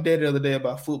was talking to Dad the other day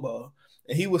about football,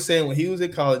 and he was saying when he was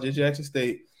at college at Jackson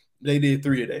State, they did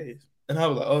 3 days. And I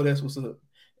was like, oh, that's what's up.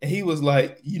 And he was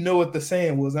like, you know what the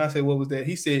saying was? And I said, what was that?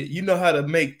 He said, you know how to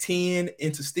make 10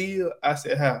 into steel? I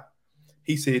said, how?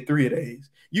 He said 3 days.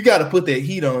 You got to put that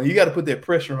heat on. You got to put that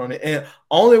pressure on it. And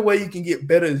only way you can get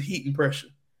better is heat and pressure.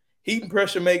 Heat and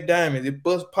pressure make diamonds. It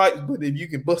busts pipes, but if you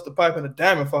can bust a pipe and a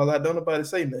diamond fall out, don't nobody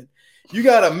say nothing. You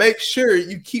got to make sure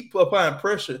you keep applying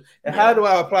pressure. And how do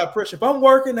I apply pressure? If I'm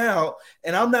working out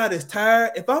and I'm not as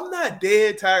tired, if I'm not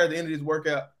dead tired at the end of this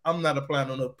workout, I'm not applying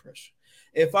enough pressure.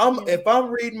 If I'm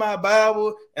reading my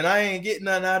Bible and I ain't getting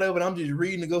nothing out of it, I'm just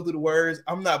reading to go through the words,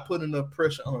 I'm not putting enough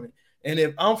pressure on it. And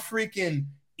if I'm freaking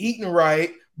eating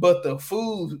right, but the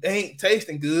food ain't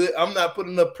tasting good, I'm not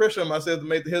putting enough pressure on myself to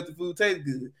make the healthy food taste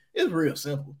good. It's real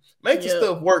simple. Make the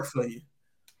stuff work for you.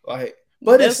 Like,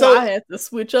 but that's why I had to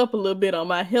switch up a little bit on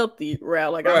my healthy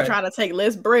route. Like, I'm trying to take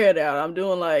less bread out. I'm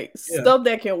doing like stuff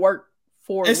that can work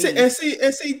for me. And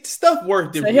see, stuff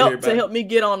work different to help me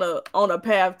get on a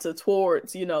path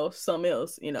towards, something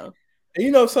else,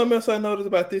 And something else I noticed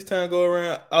about this time go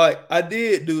around. I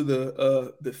did do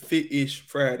the fit-ish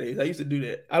Fridays. I used to do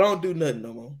that. I don't do nothing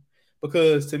no more.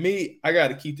 Because to me, I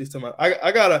gotta keep this to my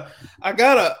I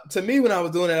gotta to me when I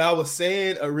was doing that, I was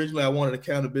saying originally I wanted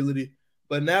accountability,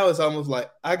 but now it's almost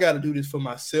like I gotta do this for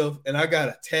myself and I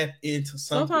gotta tap into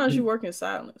something. Sometimes you work in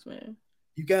silence, man.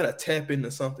 You gotta tap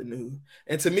into something new.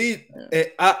 And to me,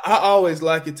 I always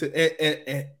like it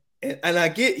to and I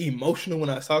get emotional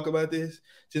when I talk about this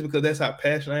just because that's how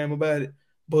passionate I am about it.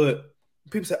 But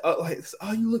people say, oh,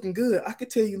 you looking good. I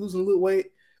could tell you losing a little weight.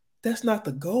 That's not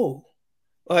the goal.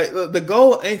 Like the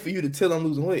goal ain't for you to tell I'm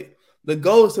losing weight. The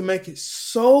goal is to make it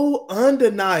so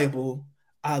undeniable.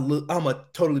 I'm a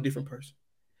totally different person.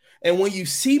 And when you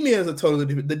see me as a totally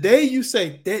different, the day you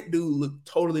say that dude look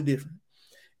totally different,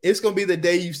 it's gonna be the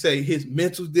day you say his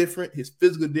mental's different, his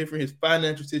physical different, his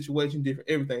financial situation different,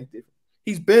 everything's different.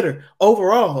 He's better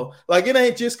overall. Like it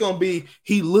ain't just gonna be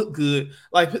he look good.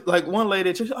 Like one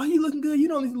lady at church, oh, you looking good. You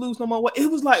don't need to lose no more weight. It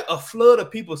was like a flood of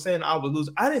people saying I was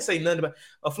losing. I didn't say nothing about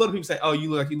a flood of people saying, oh,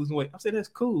 you look like you losing weight. I said that's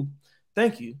cool,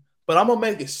 thank you. But I'm gonna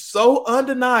make it so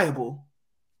undeniable,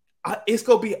 it's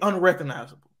gonna be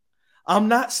unrecognizable. I'm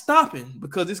not stopping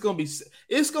because it's gonna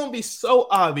be so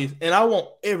obvious, and I want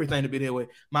everything to be that way.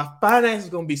 My finances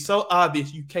is gonna be so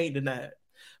obvious you can't deny it.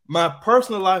 My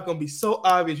personal life gonna be so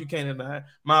obvious you can't deny it.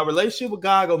 My relationship with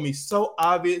God gonna be so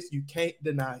obvious you can't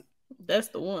deny it. That's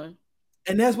the one.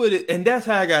 And that's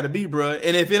how I gotta be, bro.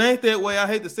 And if it ain't that way, I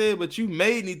hate to say it, but you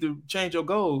may need to change your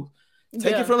goals.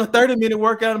 Take it from a 30-minute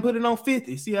workout and put it on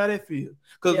 50. See how that feels.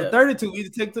 Because the 32, either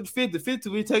take it to the 50,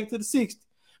 52, we take it to the 60.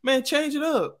 Man, change it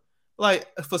up. Like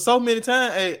for so many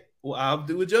times, hey, well, I'll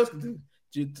do what Justin do.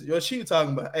 What she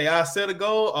talking about? Hey, I set a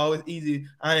goal. Always easy.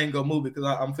 I ain't gonna move it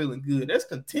because I'm feeling good. That's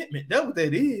contentment. That's what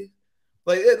that is.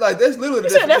 Like that's literally.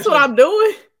 That's what I'm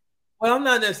doing. Well, I'm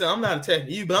not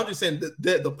attacking you, but I'm just saying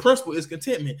that the principle is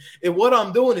contentment. If what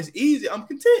I'm doing is easy, I'm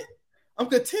content.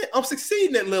 I'm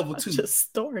succeeding at level 2. Just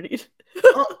started.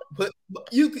 but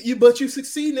you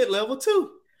succeeding at level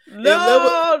 2.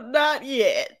 No, not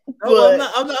yet. No,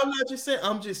 I'm not just saying.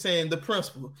 I'm just saying the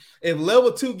principle. If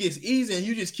level 2 gets easy and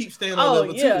you just keep staying on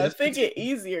level 2, if it get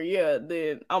easier,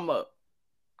 then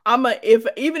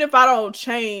even if I don't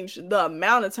change the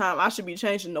amount of time, I should be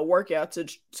changing the workout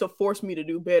to force me to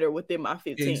do better within my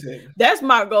 15. Exactly. That's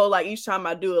my goal. Like each time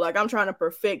I do it, like I'm trying to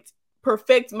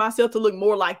perfect myself to look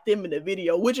more like them in the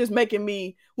video, which is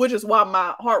why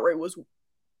my heart rate was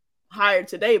higher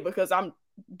today because I'm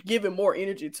giving more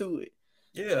energy to it.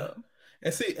 Yeah.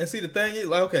 And see the thing is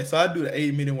like, okay, so I do the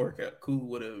 80-minute workout. Cool,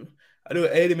 whatever. I do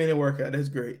an 80-minute workout. That's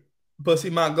great. But see,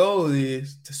 my goal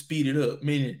is to speed it up.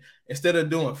 Meaning instead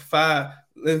of doing 5,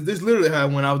 this is literally how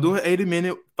when I was doing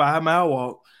 80-minute 5-mile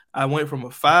walk, I went from a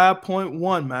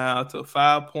 5.1 mile to a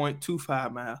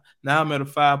 5.25 mile. Now I'm at a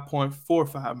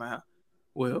 5.45 mile.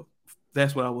 Well,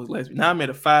 that's what I was last week. Now I'm at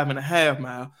a 5.5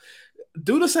 mile.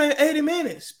 Do the same 80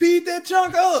 minutes. Speed that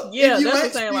chunk up. Yeah, if you that's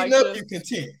ain't saying, speeding like, up, you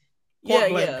content. Point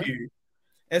blank, period.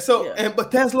 And so,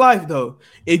 but that's life though.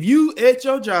 If you at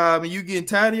your job and you getting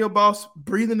tired of your boss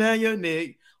breathing down your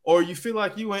neck, or you feel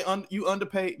like you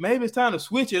underpaid, maybe it's time to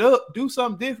switch it up. Do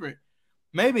something different.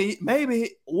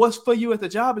 Maybe what's for you at the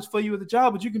job is for you at the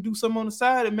job, but you can do something on the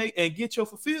side and get your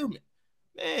fulfillment.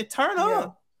 Man, turn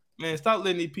up. Man, stop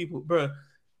letting these people, bro.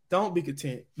 Don't be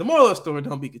content. The moral of the story: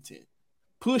 don't be content.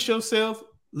 Push yourself.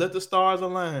 Let the stars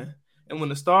align. And when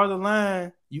the stars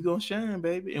align, you gonna shine,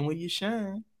 baby. And when you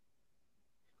shine,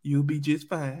 you'll be just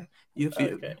fine. You'll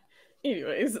feel okay.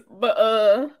 Anyways, but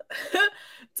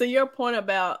to your point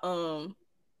about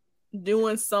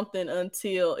doing something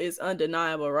until it's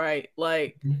undeniable, right?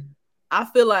 Like I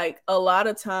feel like a lot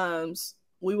of times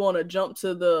we want to jump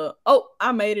to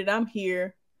I made it, I'm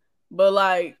here. But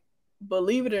like,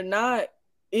 believe it or not,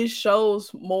 it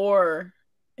shows more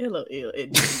LOL,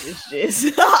 it's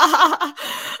just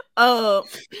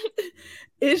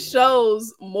it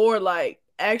shows more like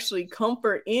actually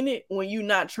comfort in it when you're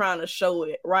not trying to show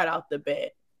it right off the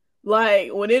bat.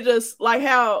 Like when it just like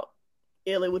how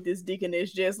Illy with this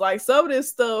deaconess, just like some of this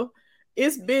stuff,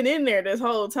 it's been in there this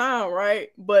whole time, right?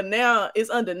 But now it's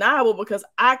undeniable because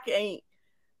I can't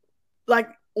like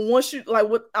once you like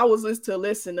what I was listening to a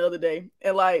lesson the other day,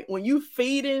 and like when you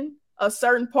feeding a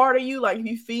certain part of you, like if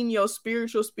you feeding your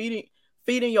spiritual,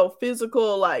 feeding your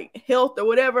physical like health or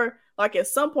whatever, like at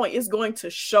some point it's going to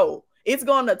show. It's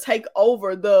going to take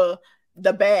over the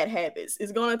bad habits.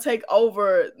 It's going to take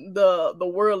over the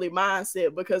worldly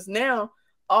mindset because now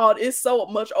all it's so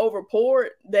much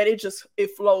overpoured that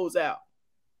it flows out.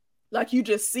 Like you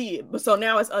just see it. But so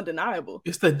now it's undeniable.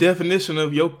 It's the definition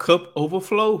of your cup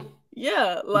overflow.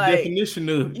 Yeah, The like definition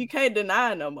of you can't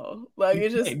deny it no more. Like you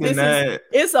it's just can't deny it.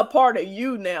 it's a part of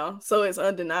you now, so it's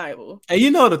undeniable. And you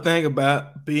know the thing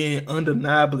about being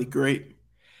undeniably great,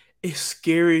 it's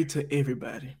scary to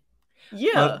everybody.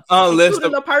 Yeah, Unless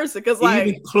including the person, because even like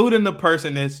including the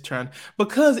person that's trying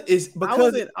because I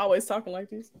wasn't always talking like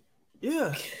this.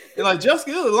 Yeah. And like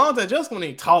Jessica, it was a long time. Jessica wouldn't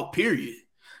even talk, period.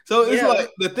 So it's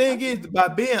like the thing is by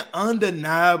being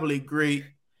undeniably great,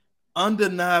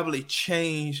 undeniably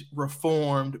changed,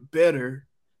 reformed, better,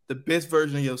 the best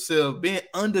version of yourself, being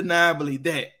undeniably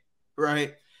that,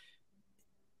 right?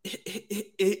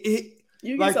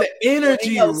 Like the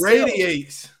energy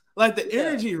radiates. Like the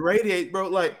energy radiates, bro.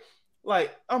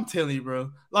 Like I'm telling you,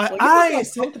 bro. Like I ain't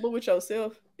comfortable with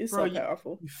yourself. It's bro, so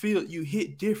powerful. You feel you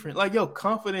hit different. Like yo,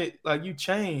 confident. Like you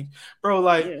change, bro.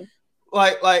 Like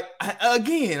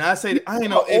again, I say I ain't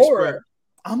no expert.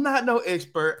 I'm not no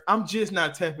expert. I'm just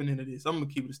not tapping into this. I'm gonna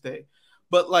keep it a stay.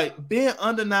 But like being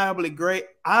undeniably great,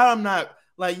 I'm not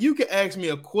like you can ask me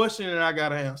a question and I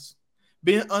gotta answer.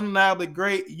 Being undeniably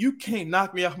great, you can't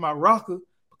knock me off my rocker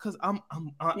because I'm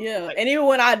like, and even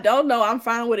when I don't know, I'm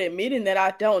fine with admitting that I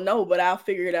don't know, but I'll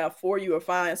figure it out for you or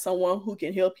find someone who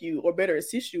can help you or better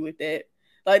assist you with that.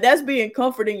 Like that's being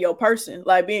comforting your person,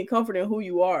 like being comforting who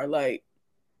you are. Like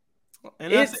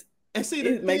and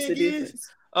it makes a difference.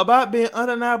 About being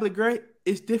undeniably great,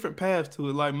 it's different paths to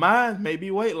it. Like mine may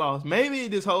be weight loss. Maybe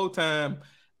this whole time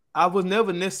I was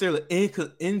never necessarily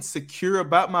insecure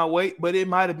about my weight, but it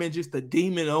might have been just a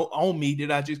demon on me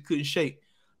that I just couldn't shake.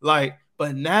 Like,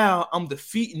 but now I'm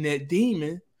defeating that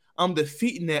demon. I'm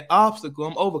defeating that obstacle.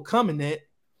 I'm overcoming that.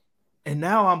 And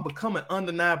now I'm becoming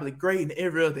undeniably great in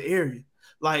every other area.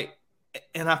 Like,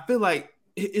 and I feel like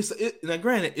now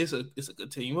granted, it's a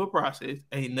continual process.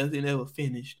 Ain't nothing ever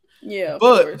finished. Yeah.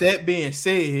 But that being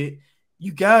said,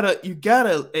 you gotta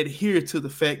adhere to the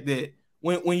fact that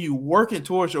when you working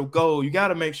towards your goal, you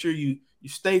gotta make sure you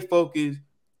stay focused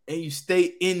and you stay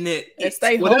in that and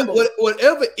stay humble.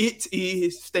 Whatever it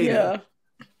is, stay there.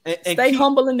 And stay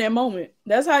humble in that moment.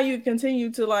 That's how you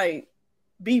continue to like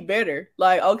be better.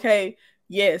 Like, okay,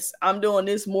 yes, I'm doing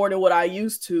this more than what I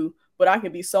used to, but I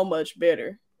can be so much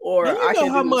better. Or I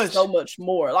can do so much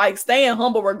more. Like staying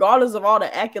humble, regardless of all the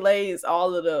accolades,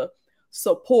 all of the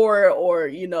support,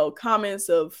 or comments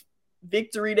of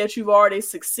victory that you've already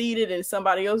succeeded in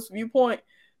somebody else's viewpoint.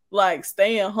 Like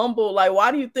staying humble. Like,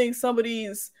 why do you think some of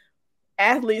these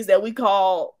athletes that we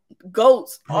call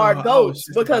goats are goats?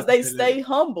 Because they stay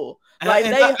humble. Like I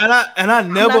never I'm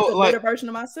not the better version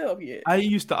of myself yet. I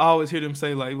used to always hear them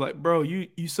say like bro,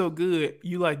 you so good,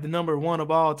 you like the number one of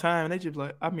all time. And they just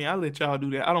like, I mean, I let y'all do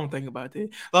that. I don't think about that.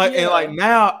 Like and like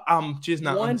now I'm just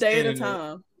not one day at a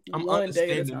time. I'm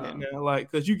understanding that now.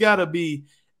 Like, cause you gotta be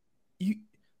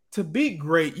to be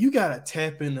great, you gotta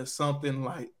tap into something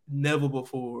like never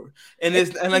before. And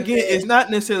it's not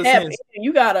necessarily saying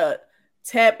you gotta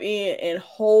tap in and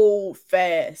hold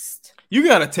fast. You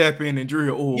gotta tap in and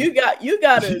drill oil. You gotta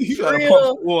drill. You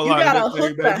gotta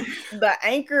hook the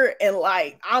anchor and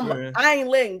like I ain't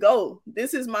letting go.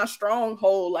 This is my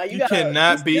stronghold. Like you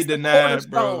cannot be denied,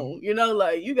 bro.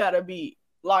 Like you gotta be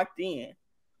locked in.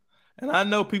 And I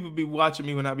know people be watching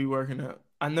me when I be working out.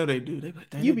 I know they do. They be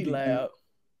like, you be loud.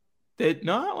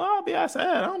 I'll be outside.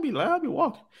 I don't be loud. I'll be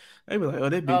walking. They be like, oh,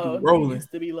 that big dude rolling.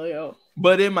 Used to be loud.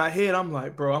 But in my head, I'm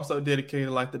like, bro, I'm so dedicated.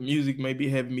 Like the music may be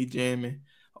having me jamming.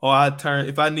 Or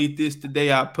if I need this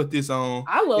today, I'll put this on.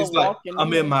 I love walking.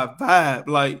 I'm in my vibe.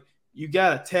 Like you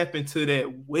gotta tap into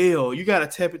that well. You gotta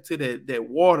tap into that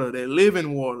water, that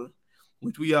living water,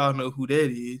 which we all know who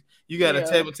that is. You gotta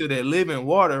tap into that living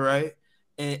water, right?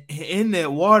 And in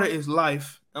that water is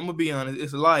life. I'm gonna be honest,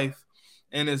 it's life,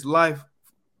 and it's life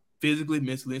physically,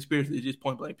 mentally, and spiritually. Just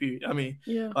point blank. Period. I mean,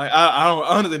 like I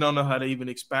honestly don't know how to even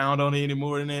expound on it any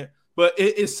more than that. But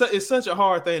it's such a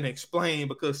hard thing to explain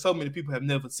because so many people have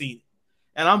never seen it.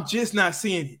 and I'm just not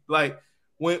seeing it. Like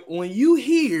when you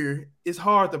hear, it's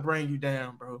hard to bring you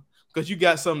down, bro, because you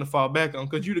got something to fall back on.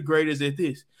 Because you the greatest at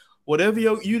this. Whatever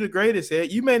you the greatest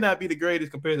at, you may not be the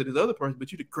greatest compared to this other person,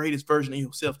 but you the greatest version of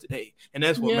yourself today, and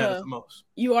that's what matters the most.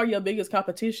 You are your biggest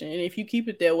competition, and if you keep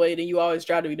it that way, then you always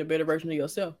try to be the better version of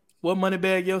yourself. What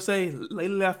Moneybag Yo say?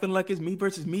 Lately, I feel like it's me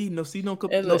versus me. No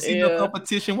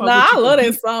competition. Why Nah, would I you love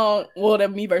compete? that song. Well,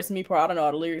 that me versus me part. I don't know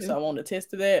all the lyrics, so I won't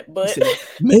attest to that. But said,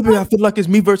 maybe I feel like it's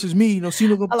me versus me. No I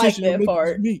like competition. that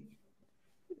part. Me.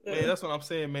 Man, that's what I'm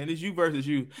saying, man. It's you versus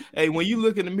you. Hey, when you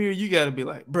look in the mirror, you gotta be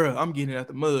like, bro, I'm getting out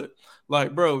the mud.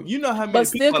 Like, bro, you know how many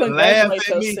people laugh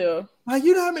at me? Like,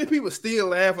 you know how many people still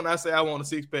laugh when I say I want a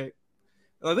six pack?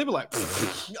 Like, they be like,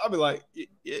 I'll be like,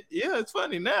 yeah, it's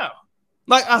funny now.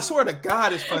 Like, I swear to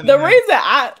God, it's funny. The reason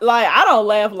I don't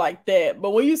laugh like that, but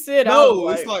when you said,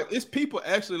 it's like it's people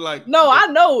actually like. No, I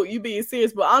know you being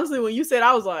serious, but honestly, when you said,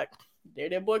 I was like, there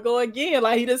that boy go again.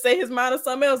 Like he just say his mind or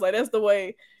something else. Like that's the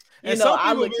way. And some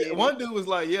people, one dude was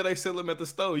like, yeah, they sell them at the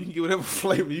store. You can get whatever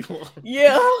flavor you want.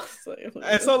 Yeah.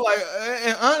 And so, like,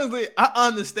 and honestly, I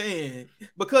understand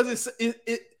because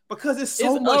it's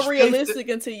so much unrealistic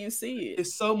until you see it.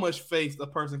 It's so much faith a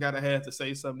person gotta have to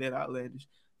say something that outlandish.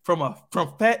 From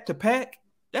fat to pack,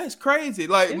 that's crazy.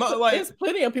 Like, it's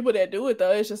plenty of people that do it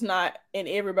though. It's just not in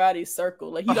everybody's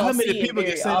circle. Like you don't see it very often. How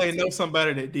many people can say they know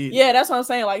somebody that did? Yeah, that's what I'm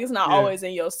saying. Like it's not always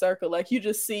in your circle. Like you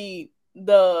just see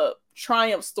the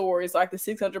triumph stories, like the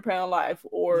 600-pound life,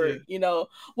 or you know,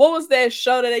 what was that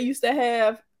show that they used to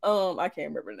have? I can't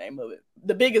remember the name of it.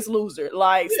 The Biggest Loser,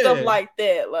 like stuff like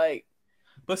that. Like,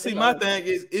 but see, my thing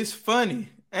is, it's funny.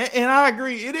 And I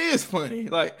agree, it is funny.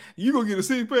 Like, you gonna get a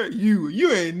six pack,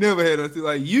 you ain't never had nothing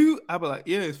like you. I be like,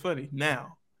 yeah, it's funny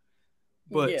now.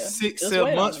 But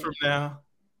 6-7 months from now,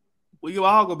 we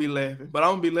all gonna be laughing. But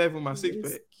I'm gonna be laughing with my six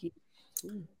pack.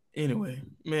 Anyway,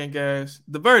 man, guys,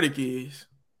 the verdict is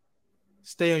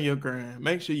stay on your grind.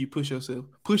 Make sure you push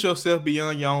yourself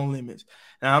beyond your own limits.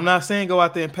 Now, I'm not saying go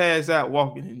out there and pass out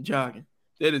walking and jogging.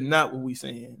 That is not what we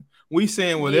saying. We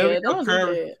saying whatever your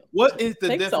current. What is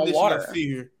the definition of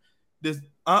fear?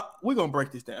 We're gonna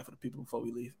break this down for the people before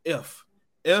we leave. F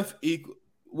equal.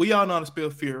 We all know how to spell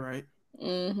fear, right?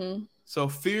 Mm-hmm. So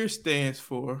fear stands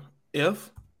for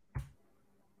F.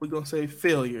 We're gonna say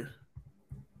failure.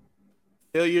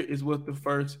 Failure is what the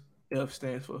first F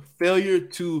stands for. Failure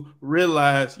to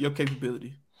realize your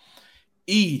capability.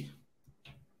 E.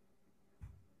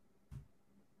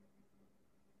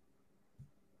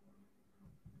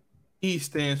 E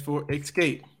stands for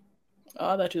escape.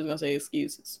 Oh, I thought you was gonna say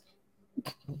excuses.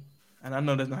 And I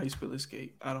know that's not how you spell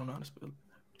escape. I don't know how to spell it.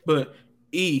 But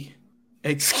E,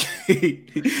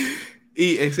 escape.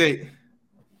 E, escape.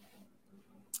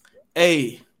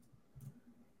 A.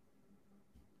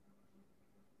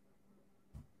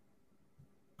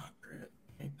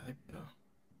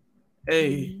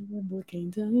 A.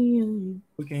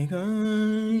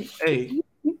 A.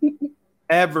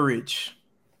 Average.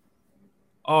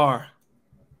 R.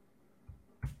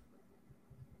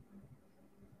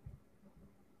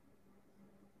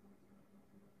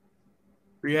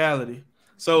 Reality.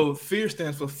 So fear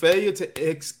stands for failure to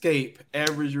escape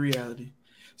average reality.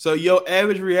 So your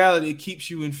average reality keeps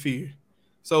you in fear.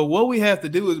 So what we have to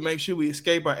do is make sure we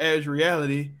escape our average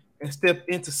reality and step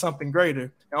into something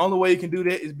greater. The only way you can do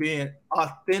that is being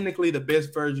authentically the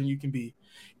best version you can be.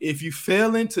 If you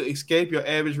fail to escape your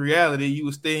average reality, you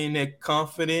will stay in that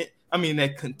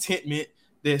that contentment,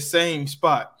 that same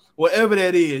spot, whatever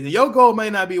that is. And your goal may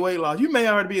not be weight loss. You may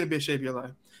already be in the best shape of your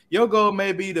life. Your goal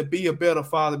may be to be a better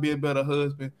father, be a better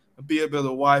husband, be a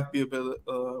better wife, be a better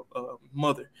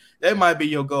mother. That might be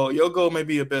your goal. Your goal may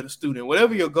be a better student.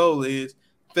 Whatever your goal is,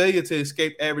 failure to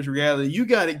escape average reality, you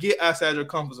got to get outside your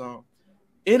comfort zone.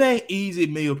 It ain't easy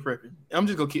meal prepping. I'm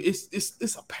just gonna keep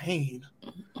it's a pain.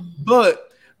 But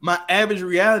my average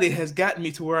reality has gotten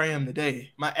me to where I am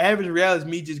today. My average reality is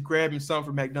me just grabbing something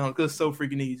from McDonald's because it's so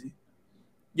freaking easy.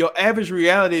 Your average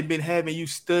reality has been having you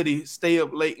study, stay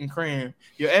up late and cram.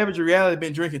 Your average reality has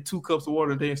been drinking 2 cups of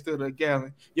water a day instead of a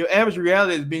gallon. Your average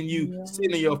reality has been you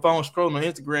sitting on your phone, scrolling on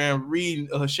Instagram, reading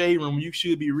a shade room when you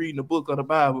should be reading a book or the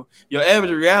Bible. Your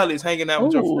average reality is hanging out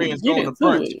with your friends, going to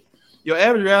brunch. Your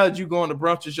average reality is you going to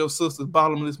brunch with your sister's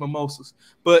bottomless mimosas.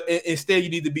 But instead, you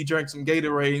need to be drinking some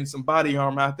Gatorade and some body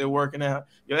armor out there working out.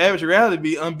 Your average reality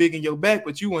be unbigging your back,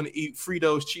 but you want to eat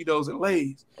Fritos, Cheetos, and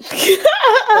Lay's.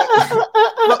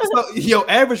 So your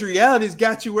average reality's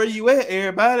got you where you at,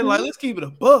 everybody. Like, let's keep it a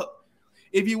buck.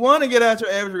 If you want to get out your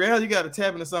average reality, you got to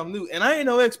tap into something new. And I ain't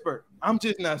no expert. I'm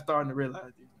just not starting to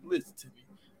realize this. Listen to me.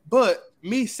 But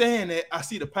me saying that, I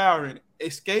see the power in it.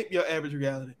 Escape your average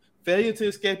reality. Failure to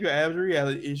escape your average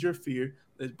reality is your fear.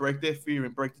 Let's break that fear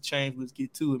and break the chains. Let's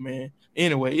get to it, man.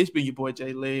 Anyway, it's been your boy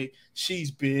J Leg. She's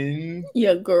been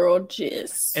your girl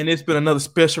Jess. And it's been another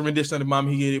special rendition of the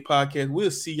Mama He Get It podcast.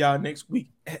 We'll see y'all next week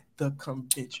at the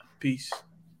convention. Peace.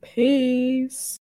 Peace.